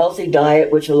relatively healthy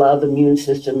diet which allowed the immune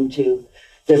system to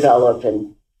develop,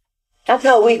 and that's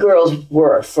how we girls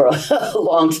were for a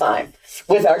long time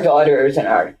with our daughters and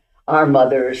our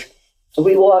mothers.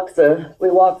 We walked the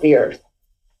earth.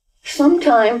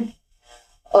 Sometime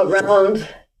around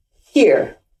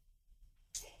here,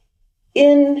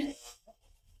 in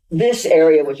this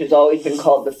area, which has always been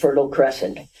called the Fertile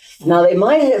Crescent. Now, they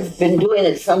might have been doing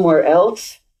it somewhere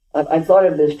else. I thought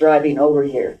of this driving over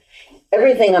here.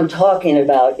 Everything I'm talking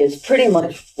about is pretty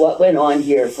much what went on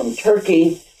here from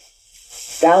Turkey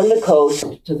down the coast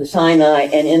to the Sinai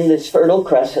and in this Fertile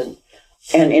Crescent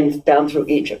and down through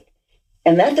Egypt.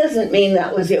 And that doesn't mean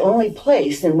that was the only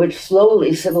place in which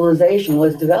slowly civilization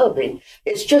was developing.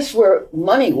 It's just where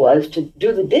money was to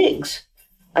do the digs,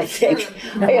 I think.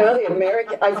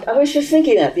 I was just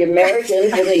thinking that the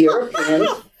Americans and the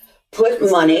Europeans put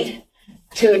money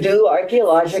to do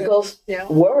archaeological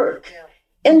work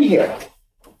in here.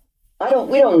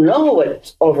 We don't know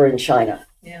what's over in China.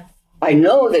 Yeah. I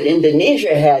know that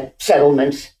Indonesia had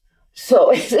settlements,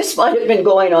 so this might have been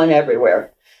going on everywhere.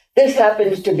 This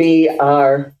happens to be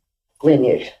our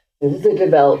lineage. This is the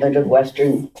development of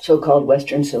so-called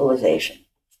Western civilization.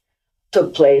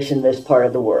 Took place in this part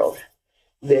of the world.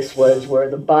 This was where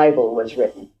the Bible was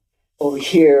written. Over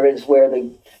here is where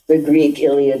the Greek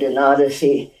Iliad and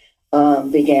Odyssey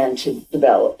began to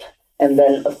develop. And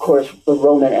then, of course, the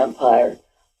Roman Empire.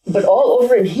 But all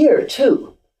over in here,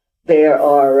 too, there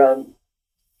are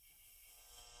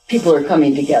people are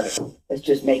coming together. Let's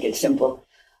just make it simple.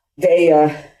 They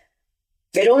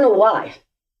don't know why.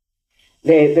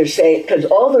 They're saying, because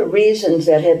all the reasons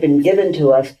that have been given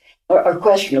to us are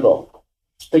questionable.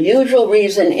 The usual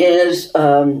reason is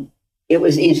it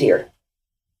was easier.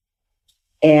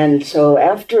 And so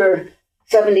after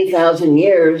 70,000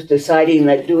 years, deciding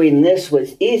that doing this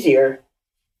was easier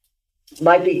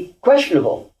might be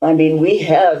questionable. I mean, we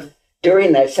have,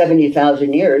 during that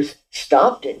 70,000 years,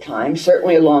 stopped at times,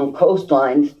 certainly along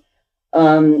coastlines.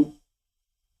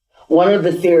 One of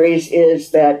the theories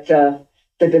is that the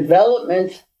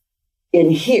development in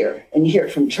here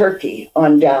from Turkey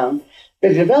on down,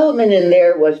 the development in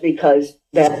there was because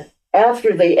that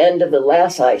after the end of the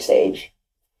last ice age,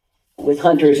 with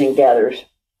hunters and gatherers,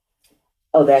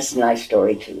 oh, that's a nice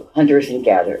story too, hunters and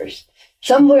gatherers.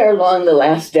 Somewhere along the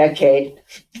last decade,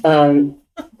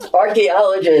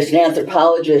 archaeologists and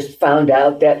anthropologists found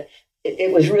out that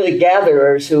it was really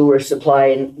gatherers who were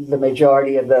supplying the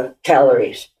majority of the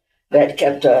calories that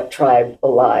kept a tribe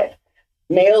alive.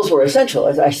 Males were essential,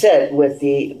 as I said, with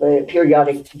the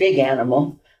periodic big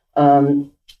animal.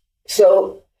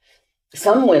 So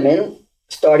some women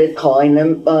started calling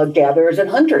them gatherers and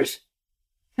hunters.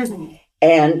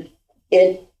 And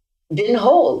it didn't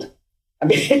hold. I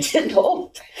mean, it didn't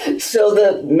hold. So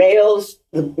the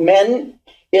men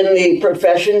in the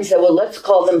profession said, well, let's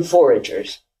call them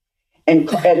foragers and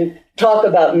talk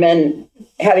about men,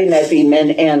 having that be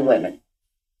men and women.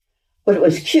 But it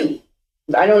was cute.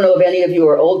 I don't know if any of you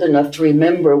are old enough to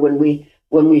remember when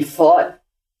we fought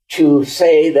to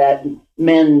say that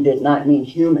men did not mean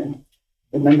human.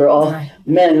 Remember, all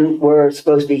men were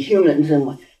supposed to be humans,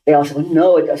 and They also went,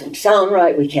 no, it doesn't sound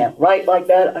right. We can't write like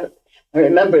that. I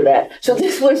remember that. So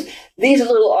these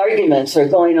little arguments are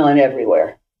going on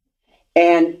everywhere.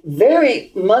 And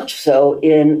very much so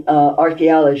in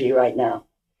archaeology right now,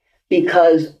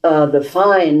 because the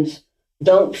finds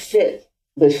don't fit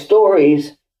the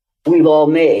stories we've all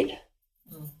made.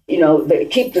 They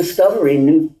keep discovering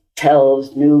new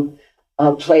tells, new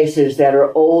places that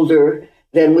are older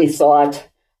than we thought,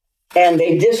 and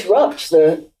they disrupt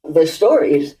the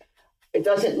stories. It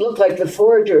doesn't look like the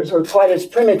foragers were quite as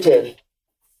primitive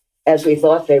as we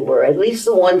thought they were, at least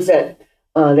the ones that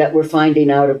we're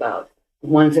finding out about, the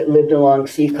ones that lived along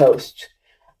seacoasts.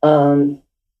 The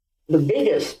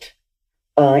biggest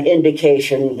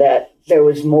indication that there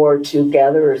was more to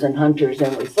gatherers and hunters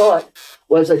than we thought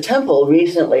was a temple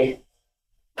recently,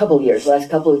 last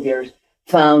couple of years,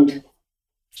 found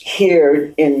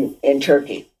here in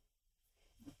Turkey.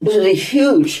 This is a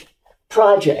huge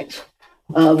project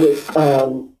with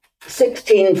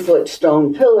 16-foot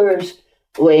stone pillars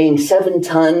weighing 7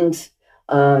 tons,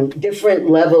 different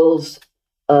levels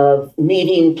of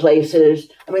meeting places.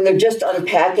 I mean, they're just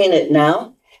unpacking it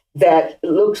now. That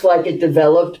looks like it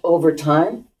developed over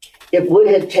time. It would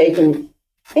have taken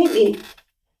maybe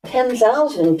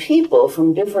 10,000 people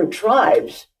from different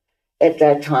tribes at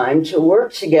that time to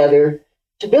work together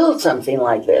to build something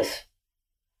like this.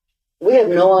 We have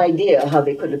no idea how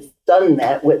they could have done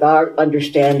that with our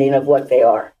understanding of what they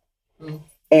are. Mm.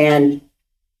 And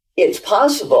it's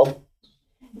possible,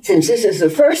 since this is the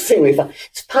first thing we found,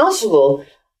 it's possible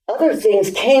other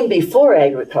things came before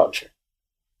agriculture.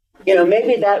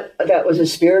 Maybe that was a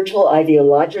spiritual,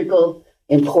 ideological,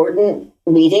 important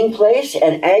meeting place,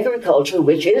 and agriculture,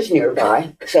 which is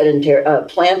nearby,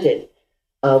 planted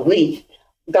wheat,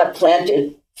 got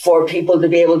planted for people to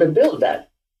be able to build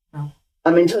that. Oh.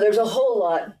 So there's a whole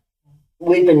lot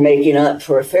we've been making up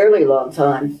for a fairly long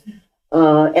time.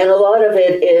 And a lot of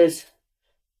it is,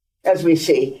 as we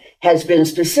see, has been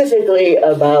specifically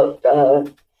about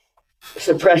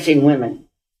suppressing women.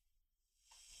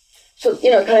 So,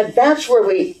 kind of that's where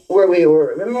we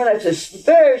were. Remember, that's a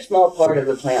very small part of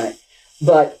the planet.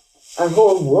 But our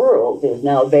whole world is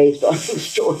now based on the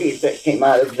stories that came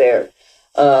out of there.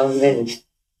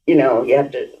 You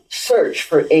have to search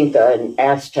for Inca and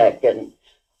Aztec and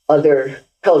other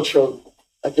cultural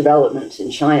developments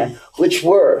in China, which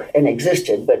were and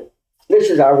existed, but this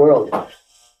is our world.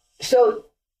 So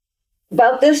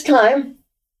about this time,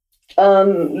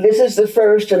 this is the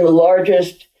first and the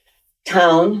largest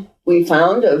town we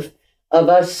found of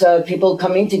us people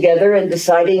coming together and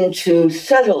deciding to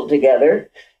settle together.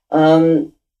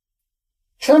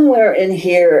 Somewhere in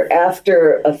here,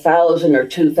 after 1,000 or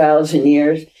 2,000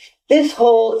 years, this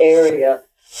whole area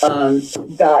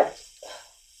got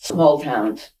small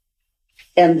towns,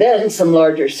 and then some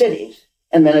larger cities,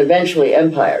 and then eventually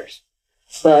empires.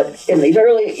 But in these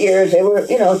early years, they were,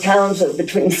 towns of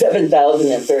between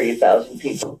 7,000 and 30,000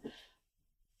 people,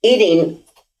 eating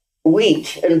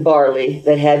wheat and barley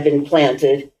that had been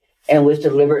planted and was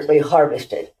deliberately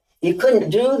harvested. You couldn't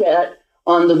do that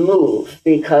on the move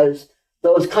because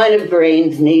those kind of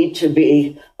grains need to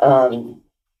be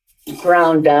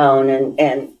ground down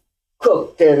and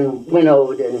cooked and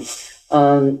winnowed. And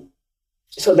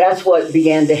so that's what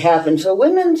began to happen. So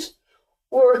women's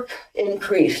work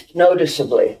increased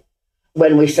noticeably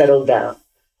when we settled down.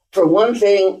 For one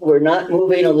thing, we're not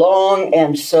moving along,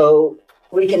 and so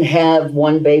we can have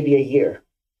one baby a year.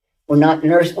 We're not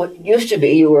nursing. What used to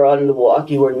be, you were on the walk,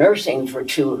 you were nursing for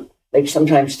 2, maybe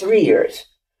sometimes 3 years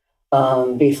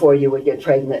before you would get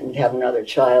pregnant and have another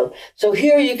child. So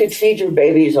here you could feed your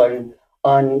babies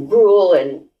on gruel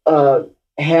and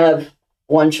have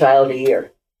one child a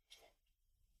year.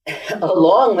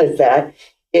 Along with that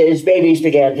is babies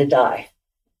began to die.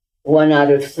 1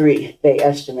 out of 3, they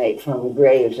estimate, from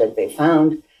graves that they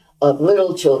found of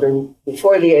little children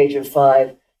before the age of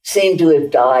 5 seem to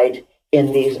have died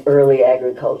in these early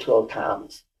agricultural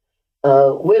towns.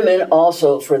 Women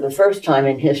also, for the first time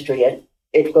in history, and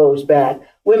it goes back,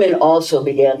 women also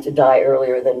began to die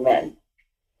earlier than men.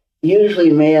 Usually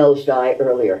males die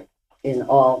earlier in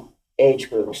all age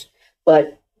groups,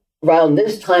 but around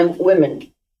this time,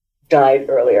 women died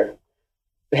earlier.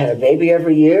 They had a baby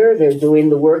every year. They're doing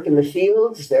the work in the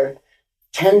fields. They're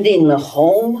tending the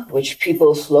home, which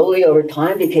people slowly over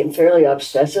time became fairly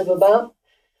obsessive about.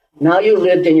 Now you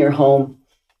lived in your home.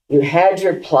 You had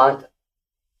your plot.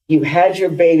 You had your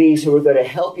babies who were going to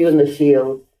help you in the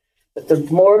field. But the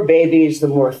more babies, the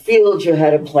more fields you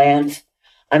had to plant.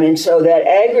 So that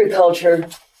agriculture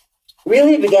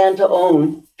really began to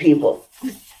own people.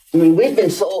 We've been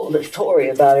sold a story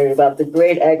about it, about the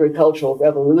great agricultural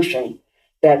revolution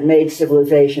that made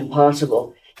civilization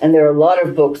possible. And there are a lot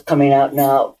of books coming out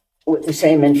now with the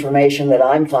same information that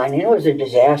I'm finding. It was a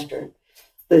disaster.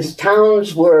 These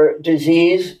towns were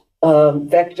disease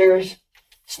vectors,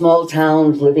 small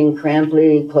towns living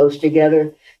crampedly close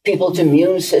together. People's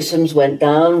immune systems went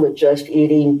down with just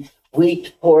eating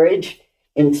wheat porridge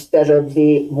instead of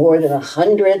the more than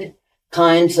 100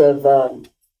 kinds of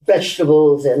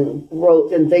vegetables and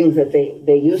things that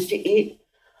they used to eat.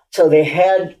 So they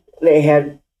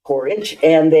had porridge,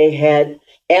 and they had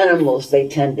animals they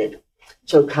tended,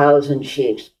 so cows and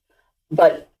sheep.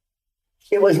 But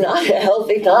it was not a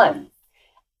healthy time.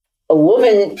 A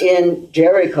woman in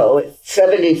Jericho at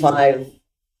 75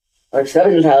 or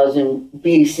 7,000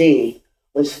 BC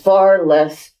was far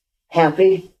less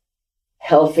happy,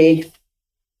 healthy,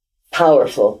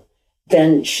 powerful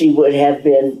than she would have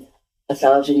been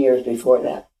 1,000 years before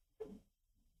that.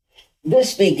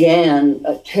 This began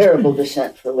a terrible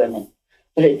descent for women,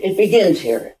 but it begins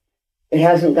here. It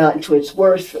hasn't gotten to its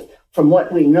worst. From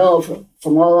what we know,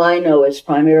 from all I know, it's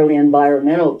primarily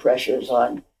environmental pressures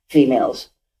on females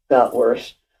got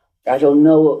worse. I don't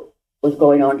know what was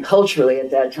going on culturally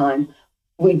at that time.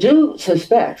 We do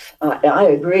suspect, I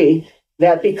agree,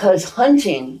 that because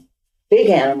hunting big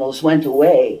animals went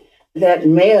away, that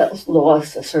males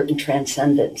lost a certain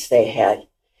transcendence they had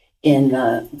in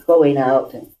going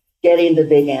out and getting the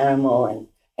big animal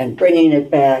and bringing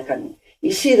it back. And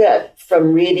you see that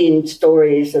from reading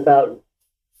stories about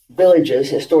villages,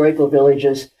 historical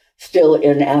villages, still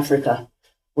in Africa,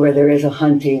 where there is a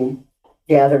hunting,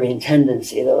 gathering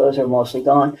tendency. Those are mostly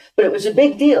gone. But it was a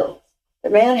big deal. The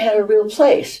man had a real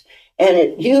place, and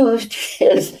it used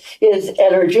his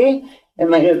energy,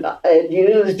 and it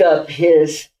used up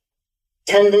his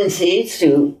tendencies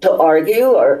to argue,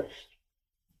 or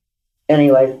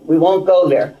anyway, we won't go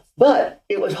there. But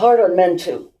it was hard on men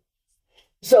too.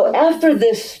 So after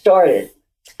this started,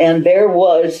 and there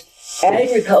was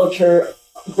agriculture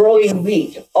growing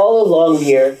wheat all along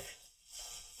here,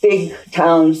 big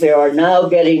towns, there are now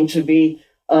getting to be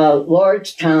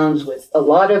large towns with a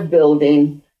lot of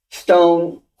building,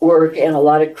 stone work, and a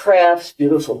lot of crafts,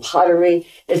 beautiful pottery.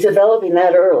 It's developing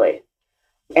that early,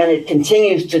 and it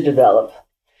continues to develop.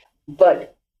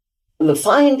 But the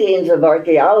findings of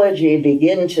archaeology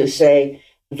begin to say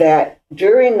that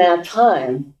during that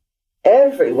time,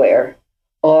 everywhere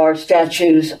are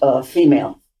statues of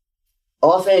female,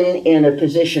 often in a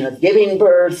position of giving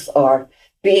birth or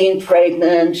being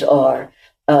pregnant, or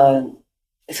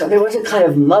so there was a kind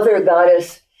of mother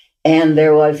goddess, and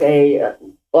there was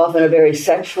often a very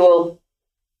sexual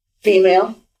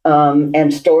female,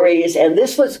 and stories. And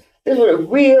this was a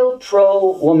real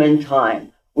pro-woman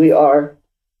time. We are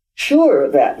sure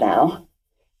of that now,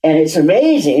 and it's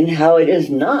amazing how it is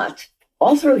not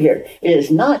all through here. It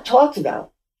is not talked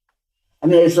about. I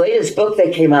mean, this latest book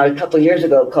that came out a couple of years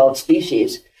ago called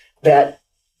Species, that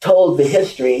told the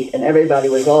history, and everybody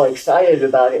was all excited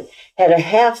about it, had a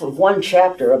half of one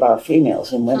chapter about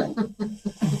females and women.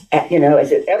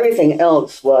 As if everything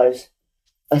else was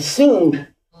assumed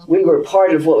we were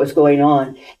part of what was going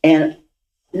on. And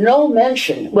no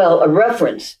mention, a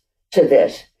reference to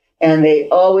this. And they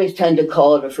always tend to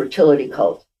call it a fertility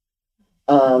cult.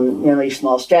 These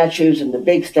small statues and the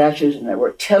big statues, and there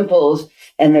were temples,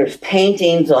 and there's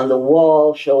paintings on the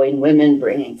wall showing women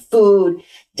bringing food,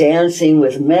 dancing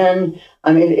with men.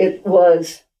 I mean,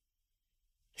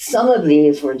 some of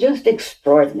these were just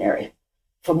extraordinary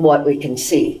from what we can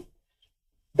see.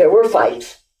 There were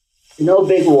fights, no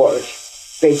big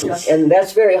wars. And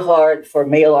that's very hard for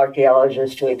male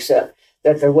archaeologists to accept,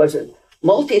 that there was a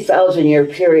multi-thousand-year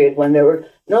period when there were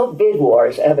no big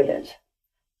wars evident.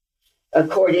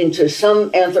 According to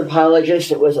some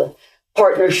anthropologists, it was a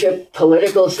partnership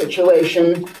political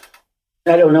situation.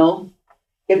 I don't know.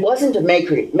 It wasn't a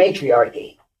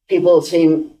matriarchy. People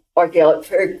seem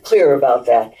very clear about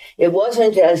that. It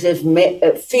wasn't as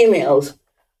if females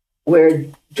were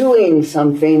doing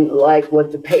something like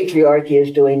what the patriarchy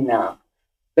is doing now.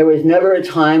 There was never a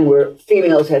time where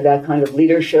females had that kind of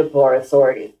leadership or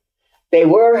authority. They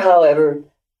were, however,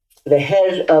 the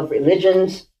head of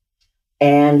religions,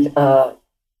 and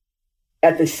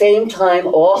at the same time,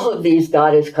 all of these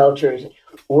goddess cultures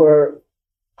were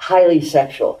highly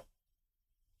sexual.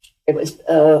 It was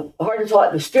hard to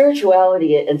talk. The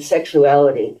spirituality and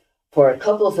sexuality for a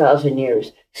couple of thousand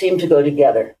years seemed to go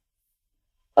together,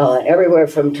 everywhere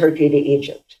from Turkey to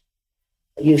Egypt.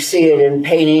 You see it in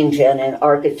paintings and in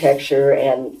architecture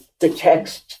and the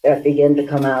texts that begin to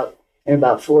come out in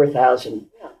about 4,000.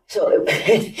 So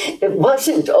it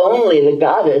wasn't only the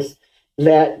goddess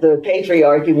that the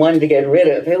patriarchy wanted to get rid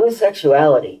of. It was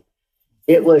sexuality.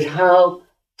 It was how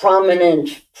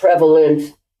prominent,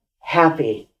 prevalent,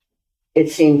 happy it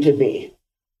seemed to be.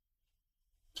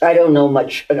 I don't know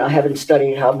much, and I haven't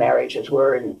studied how marriages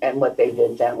were and what they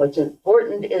did then. What's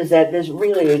important is that this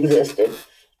really existed.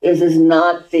 This is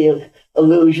not the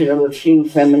illusion of a few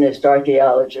feminist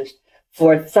archaeologists.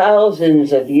 For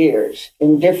thousands of years,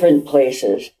 in different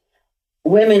places,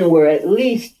 women were at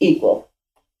least equal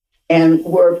and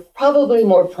were probably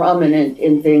more prominent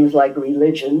in things like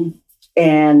religion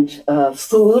and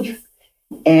food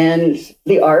and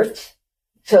the arts.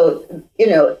 So,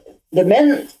 the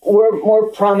men were more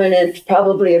prominent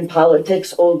probably in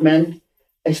politics. Old men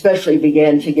especially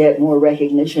began to get more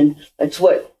recognition. That's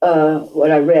what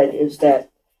I read, is that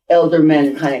elder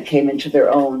men kind of came into their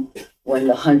own when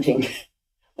the hunting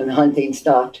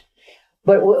stopped.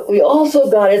 But what we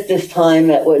also got at this time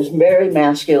that was very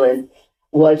masculine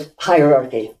was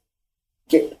hierarchy.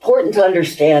 It's important to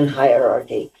understand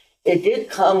hierarchy. It did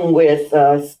come with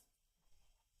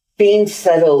being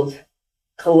settled,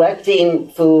 collecting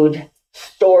food,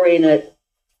 storing it,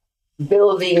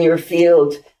 building your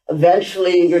field.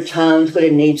 Eventually, your town's going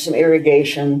to need some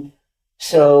irrigation.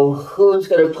 So who's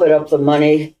going to put up the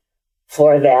money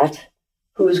for that?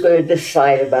 Who's going to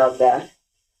decide about that?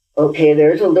 Okay,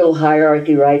 there's a little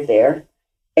hierarchy right there.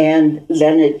 And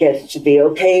then it gets to be,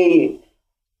 okay,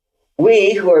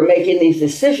 we who are making these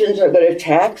decisions are going to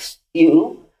tax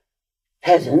you,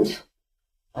 peasants,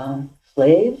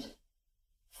 slaves,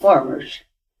 farmers,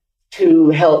 to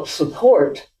help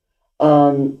support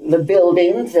the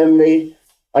buildings and the,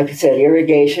 like I said,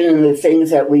 irrigation and the things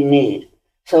that we need.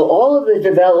 So all of the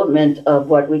development of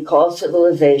what we call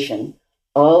civilization,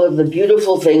 all of the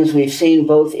beautiful things we've seen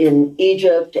both in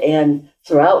Egypt and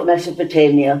throughout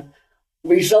Mesopotamia,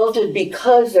 resulted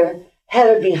because there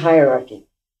had to be hierarchy.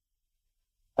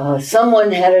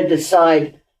 Someone had to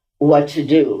decide what to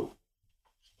do.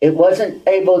 It wasn't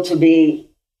able to be,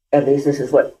 at least this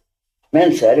is what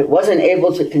men said, it wasn't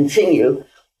able to continue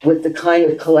with the kind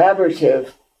of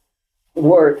collaborative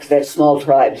work that small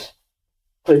tribes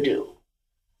could do.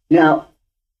 Now,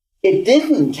 it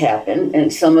didn't happen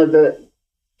in some of the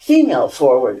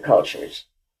female-forward cultures.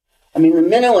 I mean, the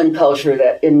Minoan culture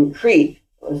that in Crete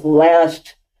was the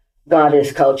last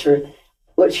goddess culture,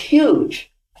 was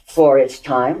huge for its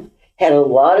time, had a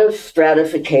lot of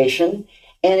stratification,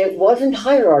 and it wasn't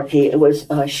hierarchy. It was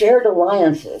shared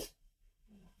alliances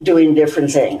doing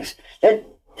different things. That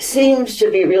seems to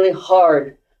be really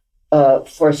hard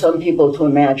for some people to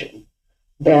imagine,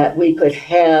 that we could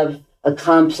have a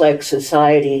complex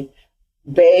society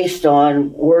based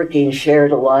on working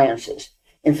shared alliances.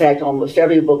 In fact, almost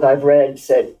every book I've read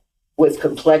said with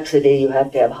complexity, you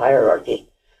have to have hierarchy.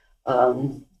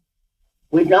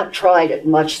 We've not tried it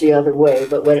much the other way,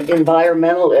 but when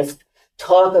environmentalists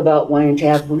talk about wanting to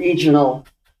have regional,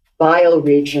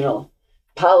 bioregional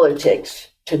politics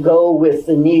to go with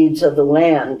the needs of the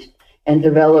land and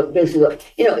develop business,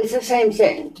 it's the same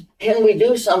thing. Can we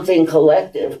do something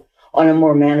collective on a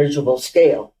more manageable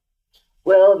scale?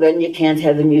 Well, then you can't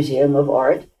have the Museum of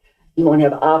Art. You won't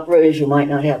have operas. You might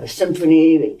not have a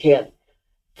symphony. They can't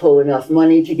pull enough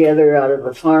money together out of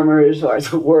the farmers or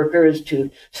the workers to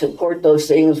support those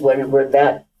things when we're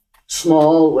that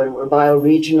small, when we're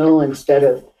bioregional instead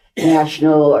of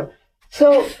national.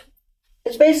 So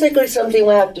it's basically something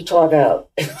we have to talk out,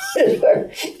 is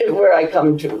where I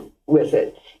come to with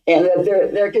it. And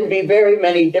that there can be very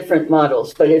many different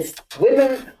models. But if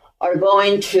women are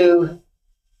going to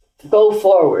go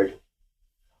forward,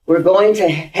 we're going to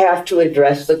have to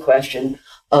address the question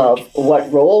of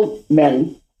what role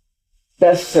men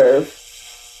best serve,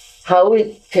 how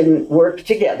we can work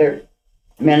together,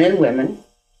 men and women,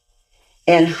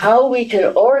 and how we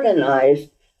can organize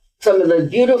some of the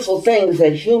beautiful things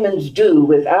that humans do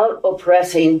without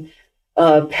oppressing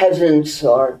peasants,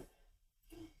 or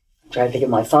I'm trying to think of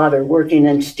my father working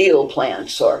in steel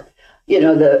plants, or,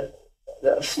 the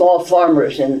small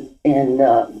farmers in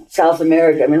South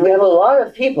America. I mean, we have a lot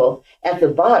of people at the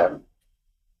bottom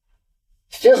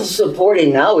still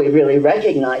supporting. Now we really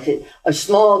recognize it, a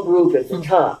small group at the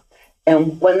top.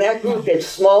 And when that group gets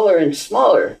smaller and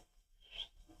smaller,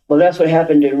 well, that's what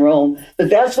happened in Rome, but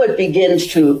that's what begins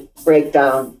to break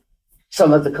down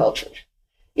some of the cultures.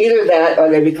 Either that, or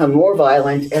they become more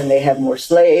violent and they have more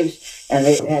slaves, and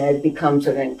it becomes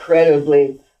an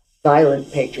incredibly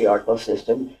violent patriarchal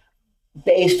system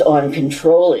based on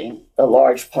controlling a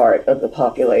large part of the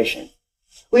population.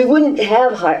 We wouldn't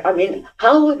have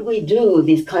how would we do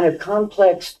these kind of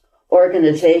complex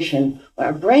organization when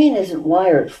our brain isn't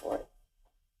wired for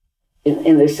it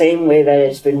in the same way that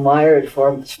it's been wired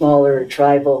for smaller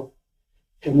tribal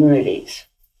communities?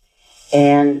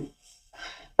 And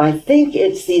I think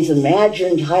it's these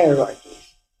imagined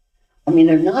hierarchies. I mean,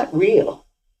 they're not real.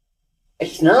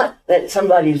 It's not that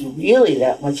somebody's really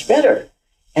that much better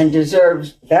and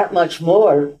deserves that much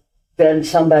more than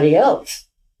somebody else.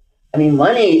 I mean,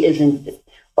 money isn't,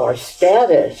 or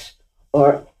status,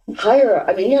 or higher.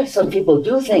 I mean, yes, some people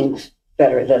do things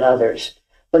better than others,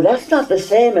 but that's not the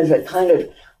same as a kind of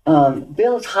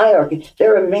built hierarchy.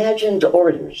 They're imagined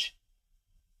orders.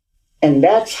 And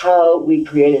that's how we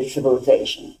created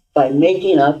civilization, by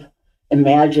making up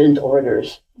imagined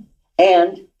orders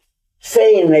and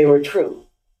saying they were true.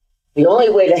 The only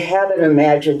way to have an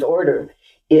imagined order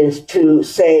is to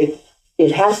say,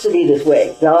 it has to be this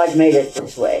way. God made it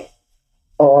this way.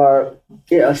 Or,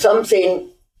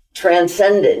 something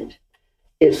transcendent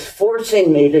is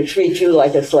forcing me to treat you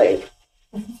like a slave.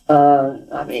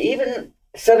 Even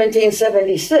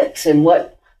 1776 and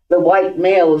what the white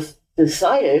males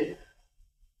decided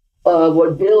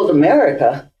would build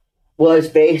America was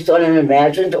based on an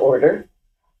imagined order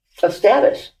of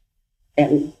status.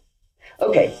 And,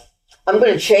 okay, I'm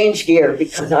going to change gear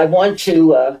because I want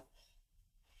to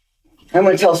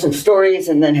tell some stories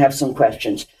and then have some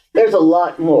questions. There's a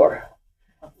lot more.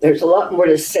 There's a lot more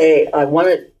to say.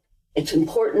 It's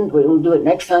important, we will do it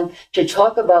next time, to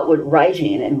talk about what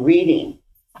writing and reading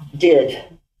did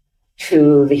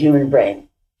to the human brain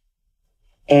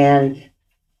and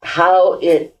how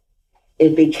it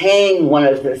became one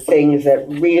of the things that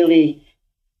really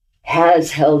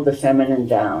has held the feminine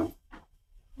down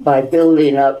by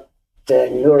building up the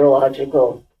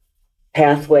neurological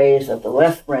pathways of the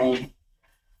left brain,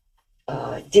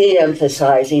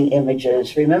 de-emphasizing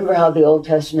images. Remember how the Old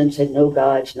Testament said no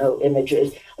gods, no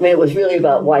images? I mean, it was really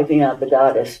about wiping out the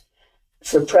goddess,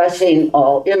 suppressing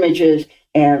all images,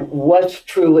 and what's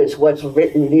true is what's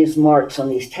written, these marks on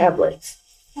these tablets.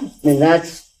 I mean,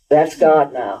 that's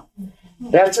God now.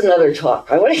 That's another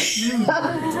talk. I want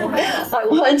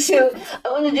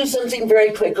to do something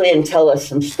very quickly and tell us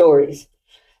some stories.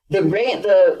 The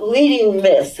leading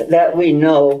myth that we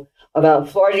know about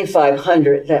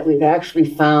 4,500 that we've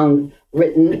actually found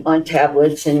written on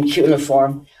tablets in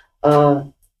cuneiform,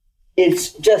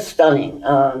 it's just stunning.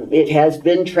 It has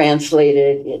been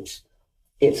translated.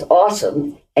 It's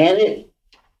awesome, and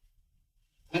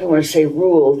I don't want to say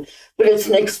ruled, but it's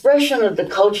an expression of the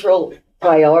cultural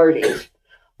priorities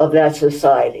of that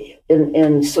society,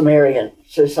 in Sumerian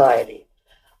society.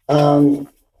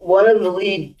 One of the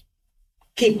lead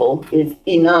people is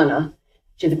Inanna.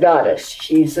 She's a goddess.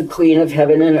 She's the queen of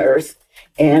heaven and earth.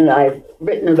 And I've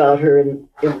written about her in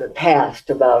the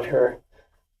past, about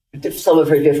some of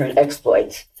her different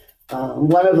exploits.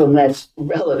 One of them that's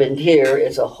relevant here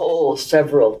is a whole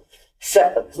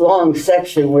long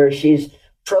section where she's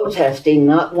protesting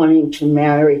not wanting to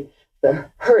marry the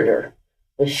herder,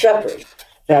 the shepherd.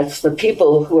 That's the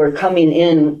people who are coming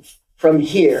in from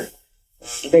here.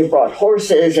 They brought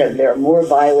horses and they're more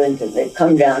violent, and they've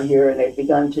come down here and they've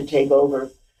begun to take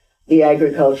over the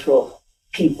agricultural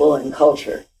people and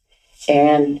culture.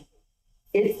 And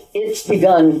it's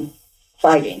begun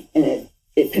fighting, and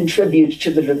it contributes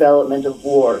to the development of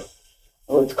war.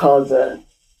 What's called the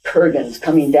Kurgans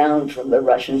coming down from the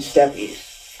Russian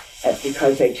steppes. That's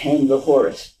because they tamed the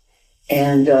horse.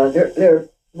 And they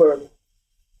were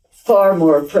far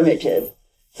more primitive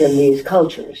than these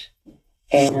cultures.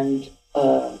 And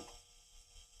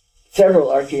several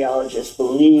archaeologists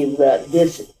believe that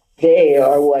they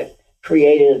are what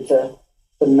created the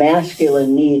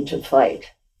masculine need to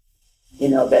fight,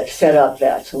 that set up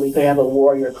that, so we could have a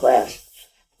warrior class.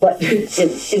 But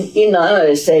Inanna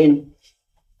is saying,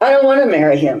 I don't want to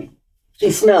marry him. She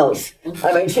smells.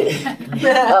 I mean,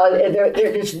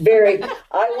 they're just very,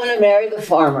 I want to marry the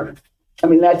farmer. I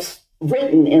mean, that's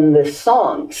written in the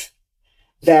songs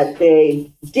that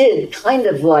they did, kind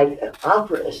of like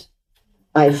operas,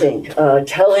 I think,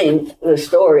 telling the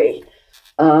story.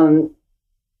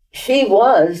 She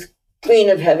was queen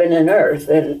of heaven and earth,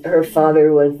 and her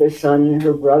father was the sun, and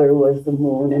her brother was the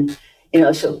moon,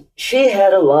 and so she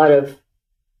had a lot of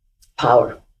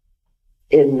power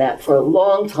in that for a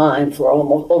long time, for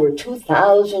almost over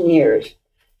 2,000 years.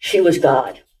 She was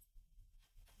God,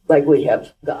 like we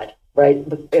have God, right?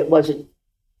 But it wasn't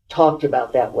talked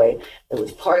about that way. It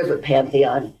was part of a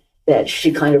pantheon that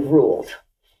she kind of ruled.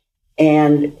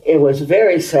 And it was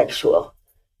very sexual.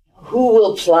 Who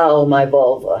will plow my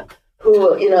vulva? Who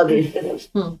will,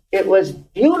 it was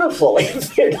beautiful.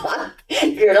 If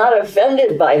you're not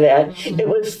offended by that, it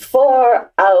was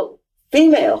far out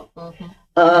female.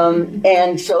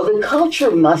 And so the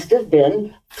culture must have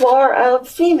been far out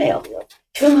female.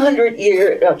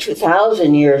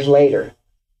 2,000 years later,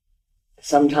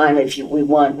 sometime if we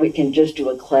want, we can just do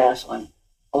a class on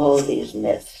all these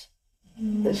myths.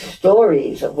 The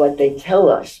stories of what they tell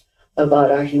us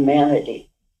about our humanity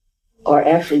are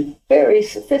actually very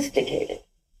sophisticated.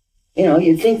 You know,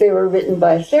 you'd think they were written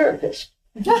by a therapist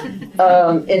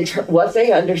what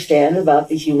they understand about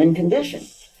the human condition.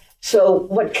 So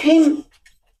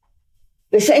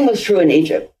the same was true in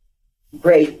Egypt.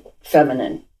 Great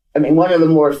feminine. I mean, one of the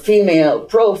more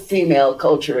pro-female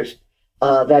cultures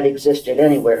that existed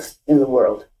anywhere in the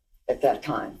world at that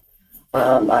time.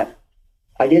 I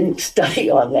didn't study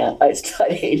on that. I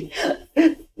studied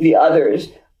the others.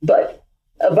 But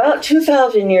about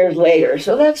 2,000 years later,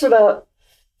 so that's about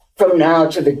from now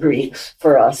to the Greeks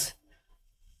for us,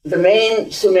 the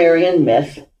main Sumerian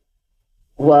myth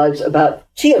was about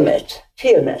Tiamat.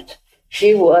 Tiamat.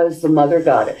 She was the mother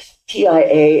goddess,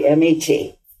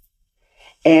 Tiamet.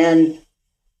 And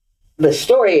the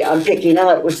story I'm picking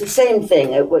out was the same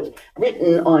thing. It was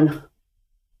written on,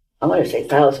 I want to say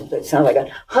thousands, it sounds like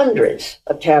hundreds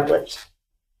of tablets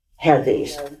had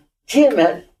these.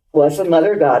 Tiamat was the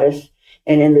mother goddess,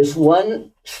 and in this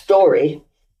one story,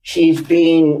 she's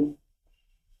being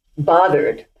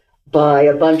bothered by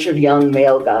a bunch of young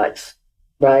male gods,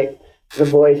 right? The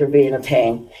boys are being a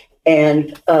pain.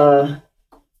 And at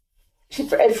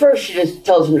first she just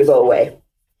tells them to go away.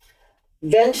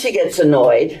 Then she gets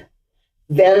annoyed.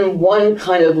 Then one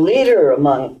kind of leader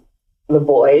among the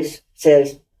boys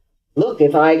says, look,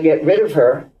 if I get rid of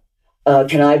her,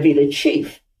 can I be the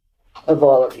chief of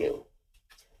all of you?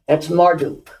 That's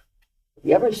Marduk. If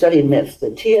you ever study myths,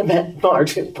 the Tiamat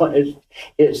Marduk one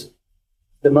is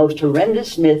the most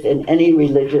horrendous myth in any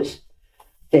religious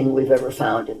thing we've ever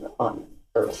found on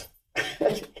Earth.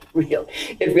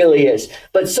 It really is.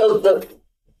 But so the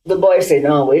boys say,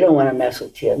 no, we don't want to mess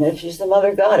with Tiamat. She's the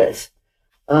mother goddess.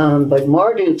 But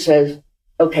Marduk says,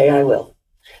 okay, I will.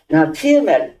 Now,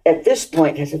 Tiamat at this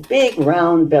point has a big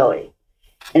round belly.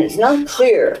 And it's not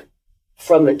clear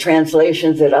from the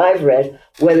translations that I've read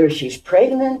whether she's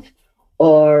pregnant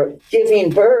or giving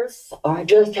birth or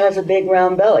just has a big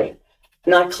round belly.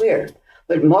 Not clear.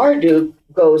 But Marduk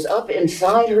goes up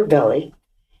inside her belly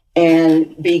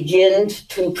and begins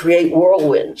to create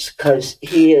whirlwinds, because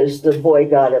he is the boy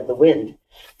god of the wind.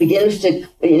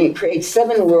 He creates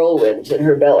 7 whirlwinds in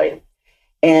her belly.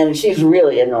 And she's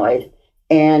really annoyed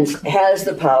and has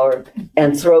the power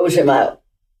and throws him out.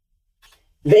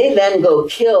 They then go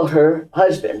kill her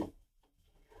husband,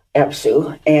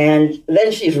 Apsu, and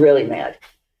then she's really mad.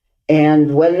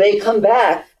 And when they come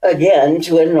back again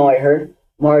to annoy her,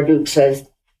 Marduk says,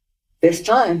 this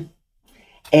time.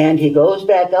 And he goes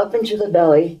back up into the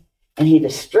belly and he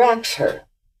distracts her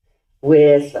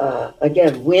with,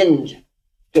 again, wind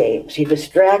games. He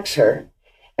distracts her.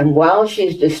 And while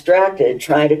she's distracted,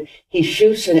 he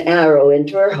shoots an arrow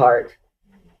into her heart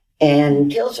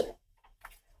and kills her.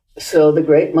 So the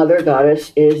great mother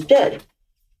goddess is dead.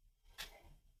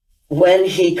 When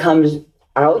he comes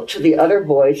out to the other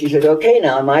boys, he says, okay,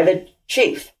 now am I the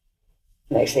chief?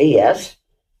 And they say yes.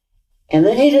 And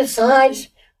then he decides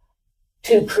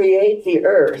to create the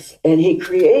earth. And he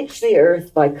creates the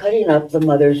earth by cutting up the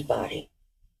mother's body.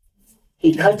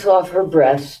 He cuts off her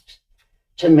breast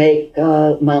to make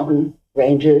mountain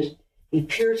ranges. He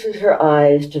pierces her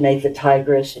eyes to make the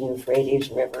Tigris and Euphrates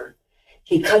River.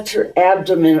 He cuts her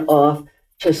abdomen off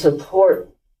to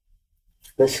support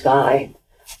the sky.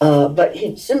 But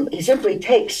he simply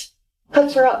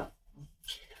cuts her up.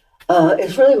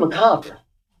 It's really macabre.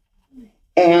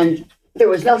 And there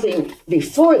was nothing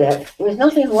before that. There was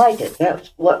nothing like it.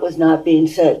 That's what was not being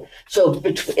said. So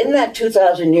in that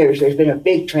 2,000 years, there's been a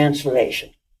big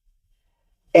transformation.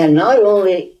 And not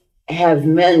only have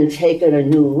men taken a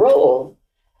new role,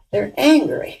 they're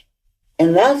angry.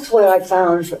 And that's what I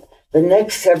found for the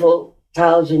next several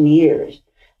thousand years,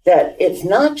 that it's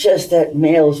not just that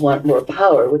males want more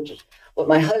power, which is what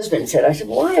my husband said. I said,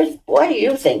 why do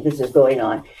you think this is going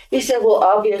on? He said, well,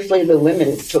 obviously the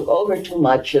women took over too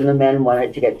much and the men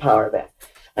wanted to get power back.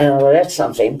 I know, well, that's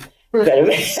something.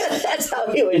 That's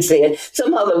how he would see it.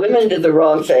 Somehow the women did the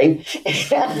wrong thing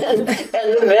and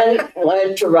the men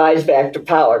wanted to rise back to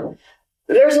power.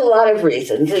 There's a lot of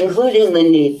reasons, including the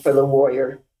need for the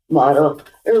warrior model.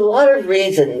 There's a lot of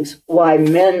reasons why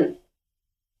men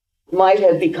might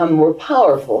have become more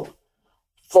powerful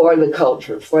for the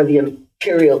culture, for the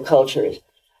imperial cultures,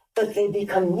 but they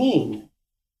become mean.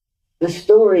 The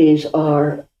stories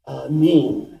are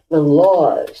mean. The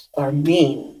laws are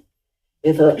mean.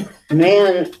 If a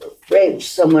man rapes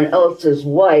someone else's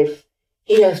wife,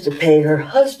 he has to pay her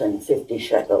husband 50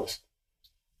 shekels.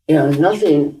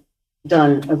 Nothing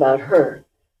done about her.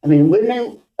 I mean,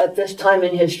 women at this time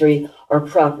in history are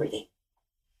property.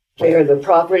 They are the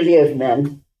property of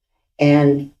men.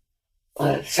 And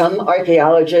some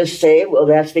archaeologists say, well,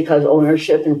 that's because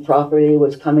ownership and property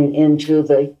was coming into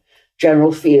the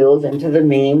general field, into the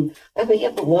meme. I mean, yeah,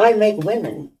 but why make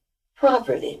women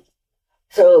property?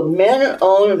 So men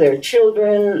own their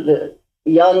children, the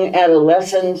young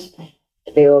adolescents,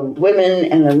 they owned women,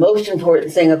 and the most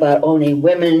important thing about owning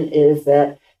women is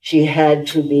that she had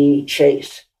to be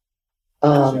chaste.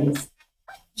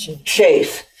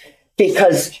 Chaste,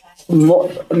 because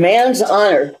man's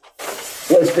honor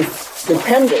was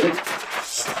dependent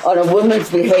on a woman's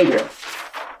behavior.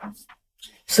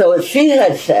 So if she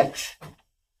had sex,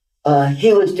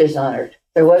 he was dishonored.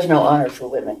 There was no honor for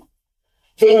women.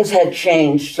 Things had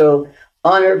changed, so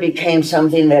honor became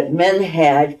something that men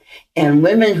had, and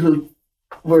women who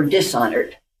were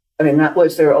dishonored. I mean, that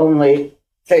was their only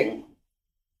thing.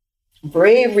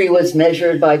 Bravery was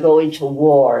measured by going to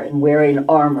war and wearing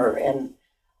armor and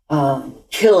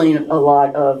killing a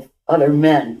lot of other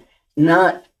men,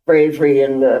 not bravery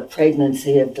in the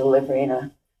pregnancy of delivering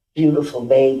a beautiful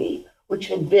baby, which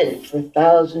had been for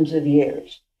thousands of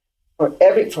years.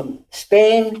 From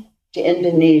Spain to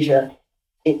Indonesia,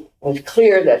 it was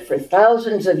clear that for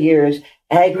thousands of years,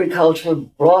 agriculture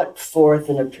brought forth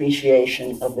an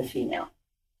appreciation of the female.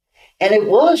 And it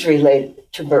was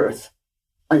related to birth,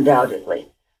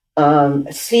 undoubtedly.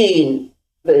 Seeing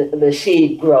the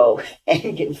seed grow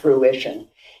and get fruition.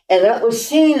 And that was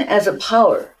seen as a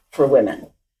power for women.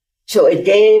 So it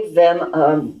gave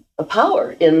them a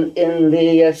power in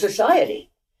the society.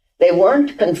 They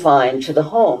weren't confined to the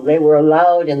home. They were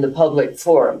allowed in the public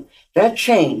forum. That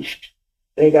changed.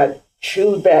 They got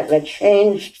chewed back. That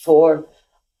changed for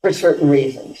certain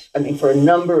reasons. I mean, for a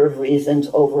number of reasons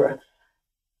over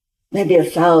maybe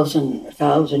 1,000,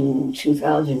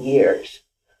 2,000 years.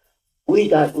 We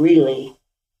got really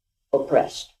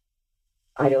oppressed.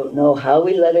 I don't know how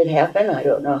we let it happen. I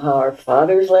don't know how our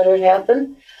fathers let it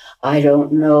happen. I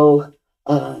don't know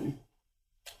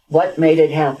what made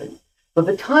it happen. But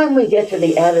by the time we get to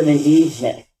the Adam and Eve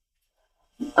myth,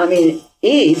 I mean,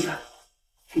 Eve,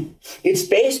 it's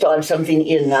based on something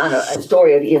Inanna, a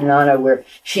story of Inanna where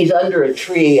she's under a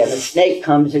tree and a snake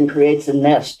comes and creates a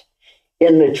nest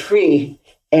in the tree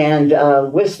and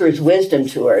whispers wisdom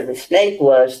to her. The snake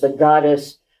was the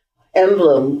goddess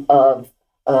emblem of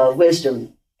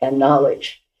wisdom and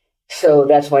knowledge. So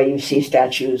that's why you see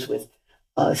statues with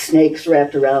snakes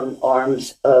wrapped around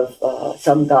arms of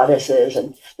some goddesses.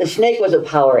 And the snake was a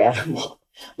power animal.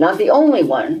 Not the only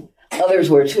one. Others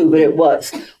were too, but it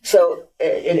was. So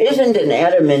it isn't an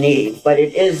Adam and Eve, but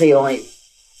it is the only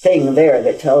thing there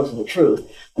that tells the truth.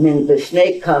 I mean, the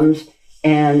snake comes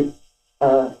and,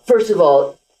 first of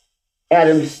all,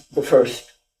 Adam's the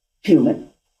first human.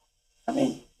 I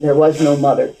mean, there was no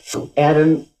mother.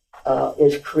 Adam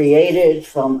is created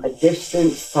from a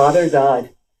distant Father God,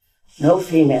 no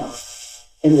female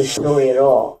in the story at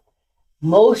all.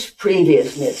 Most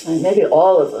previous myths, maybe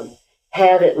all of them,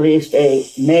 had at least a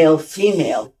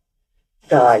male-female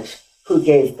gods who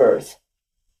gave birth.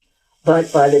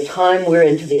 But by the time we're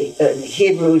into the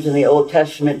Hebrews in the Old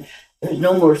Testament, there's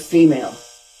no more female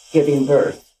giving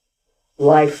birth.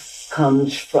 Life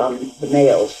comes from the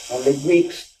males, and the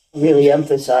Greeks really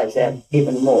emphasize that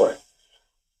even more.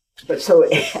 But so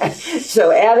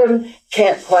Adam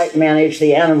can't quite manage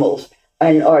the animals,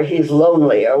 or he's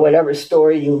lonely, or whatever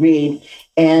story you read,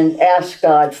 and asks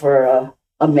God for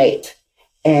a mate.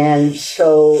 And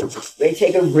so they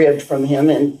take a rib from him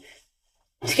and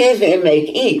make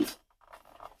Eve.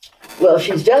 Well,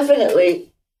 she's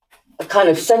definitely a kind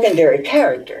of secondary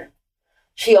character.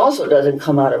 She also doesn't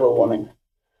come out of a woman.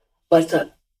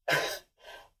 But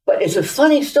it's a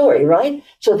funny story, right?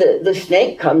 So the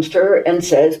snake comes to her and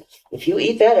says, if you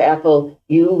eat that apple,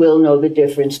 you will know the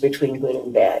difference between good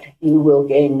and bad. You will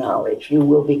gain knowledge. You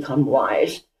will become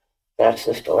wise. That's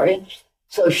the story.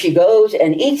 So she goes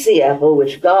and eats the apple,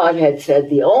 which God had said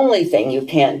the only thing you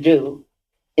can't do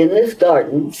in this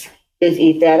garden is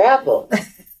eat that apple.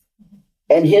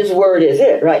 And his word is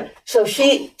it, right? So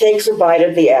she takes a bite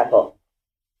of the apple.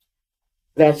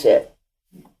 That's it.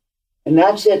 And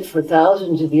that's it for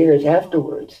thousands of years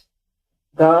afterwards.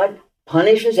 God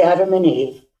punishes Adam and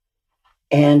Eve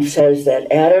and says that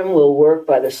Adam will work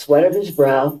by the sweat of his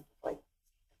brow, like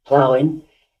plowing,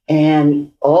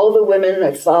 and all the women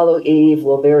that follow Eve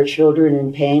will bear children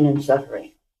in pain and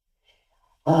suffering.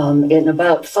 In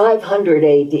about 500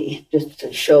 AD, just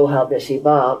to show how this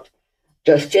evolved,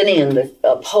 Justinian,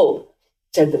 the Pope,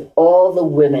 said that all the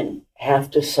women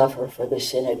have to suffer for the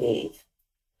sin of Eve.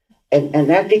 And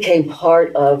that became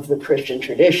part of the Christian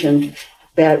tradition,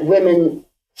 that women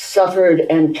suffered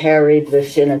and carried the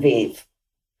sin of Eve.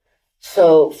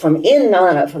 So from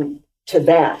Inanna to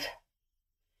that,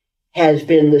 has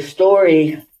been the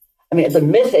story, the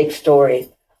mythic story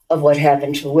of what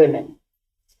happened to women.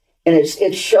 And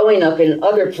it's showing up in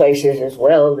other places as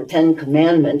well. The Ten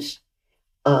Commandments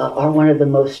are one of the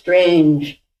most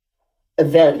strange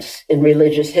events in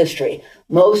religious history.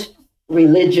 Most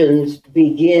religions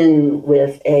begin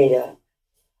with a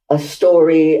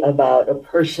story about a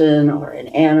person or an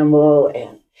animal,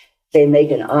 and they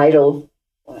make an idol.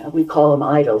 Well, we call them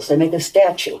idols. They make a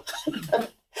statue.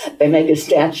 They make a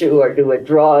statue or do a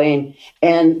drawing,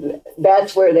 and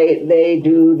that's where they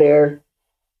do their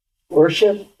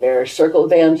worship, their circle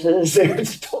dances, their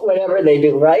whatever they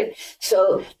do, right?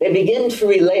 So they begin to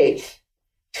relate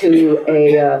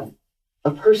to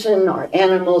a person or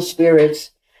animal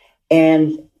spirits,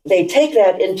 and they take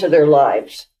that into their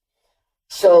lives.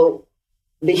 So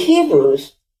the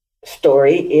Hebrews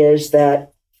story is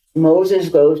that Moses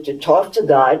goes to talk to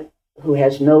God, who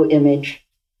has no image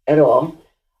at all,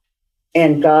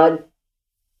 and God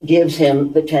gives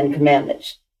him the Ten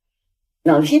Commandments.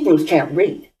 Now, the Hebrews can't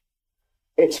read.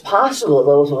 It's possible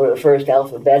those were the first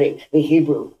alphabetic. The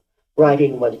Hebrew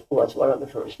writing was one of the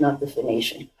first, not the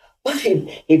Phoenician. But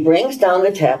he brings down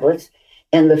the tablets,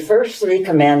 and the first three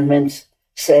commandments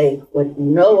say what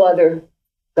no other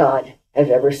God has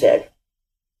ever said.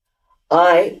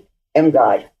 I am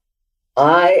God.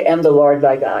 I am the Lord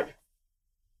thy God.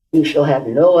 You shall have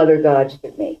no other gods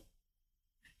but me.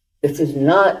 This is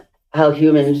not how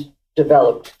humans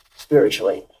developed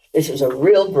spiritually. This is a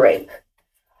real break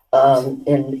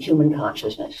in human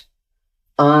consciousness.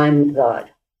 I'm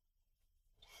God.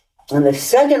 And the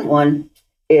second one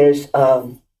is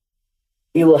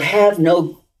you will have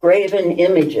no graven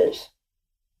images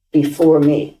before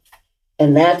me.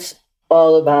 And that's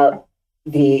all about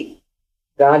the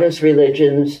goddess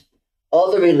religions,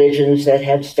 all the religions that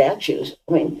had statues.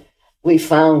 We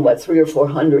found, 300 or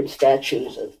 400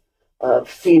 statues of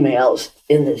females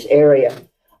in this area.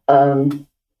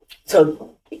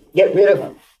 So get rid of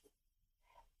them.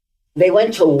 They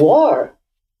went to war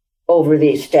over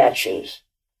these statues.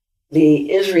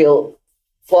 Israel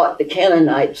fought the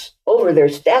Canaanites over their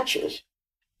statues.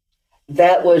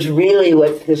 That was really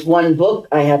what this one book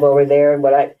I have over there, and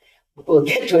what I will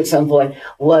get to at some point,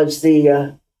 was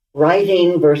the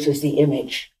writing versus the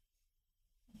image.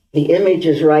 The image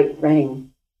is right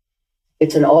brain.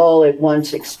 It's an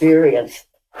all-at-once experience,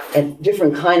 and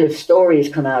different kind of stories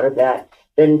come out of that,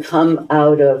 then come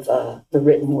out of the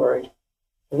written word.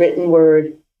 The written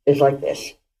word is like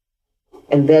this.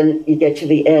 And then you get to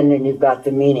the end and you've got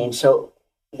the meaning. So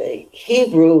the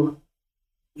Hebrew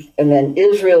and then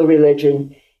Israel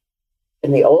religion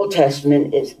in the Old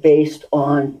Testament is based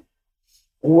on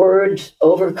words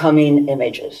overcoming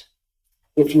images.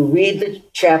 If you read the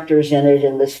chapters in it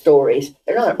and the stories,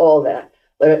 they're not all that,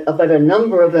 but a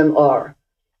number of them are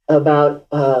about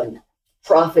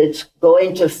prophets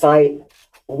going to fight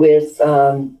with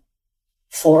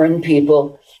foreign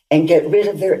people and get rid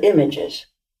of their images.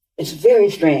 It's very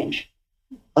strange.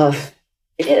 It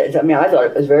is. I thought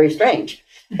it was very strange.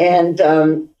 And,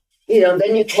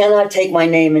 then you cannot take my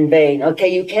name in vain. Okay,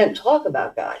 you can't talk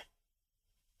about God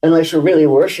unless you're really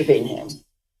worshiping him.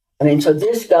 So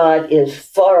this God is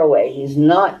far away. He's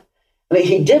not,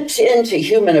 he dips into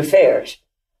human affairs,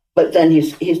 but then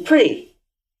he's pretty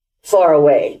far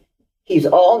away. He's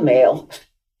all male,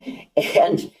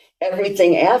 and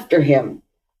everything after him,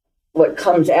 what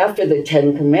comes after the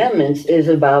Ten Commandments, is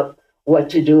about what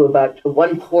to do. About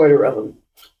 1/4 of them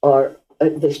are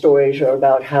the stories are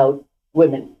about how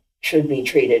women should be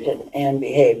treated and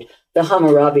behaved. The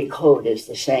Hammurabi Code is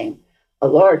the same. A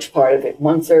large part of it,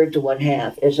 1/3 to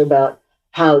 1/2, is about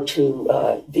how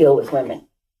to deal with women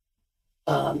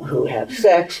who have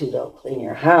sex, who don't clean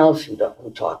your house, who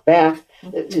talk back.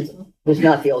 This is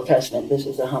not the Old Testament. This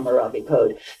is the Hammurabi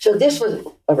Code. So this was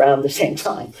around the same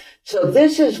time. So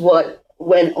this is what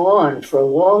went on for a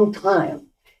long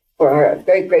time for our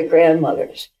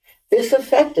great-great-grandmothers. This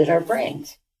affected our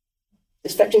brains.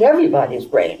 This affected everybody's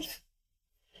brains.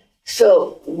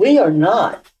 So we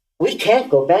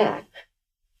can't go back.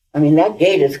 That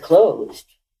gate is closed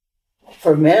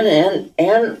for men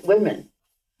and women.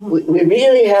 We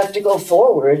really have to go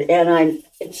forward, and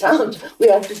we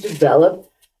have to develop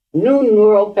new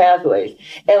neural pathways.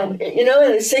 And, in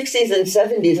the 60s and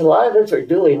 70s, a lot of us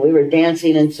we were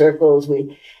dancing in circles.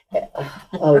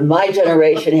 My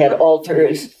generation had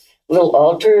little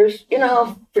altars,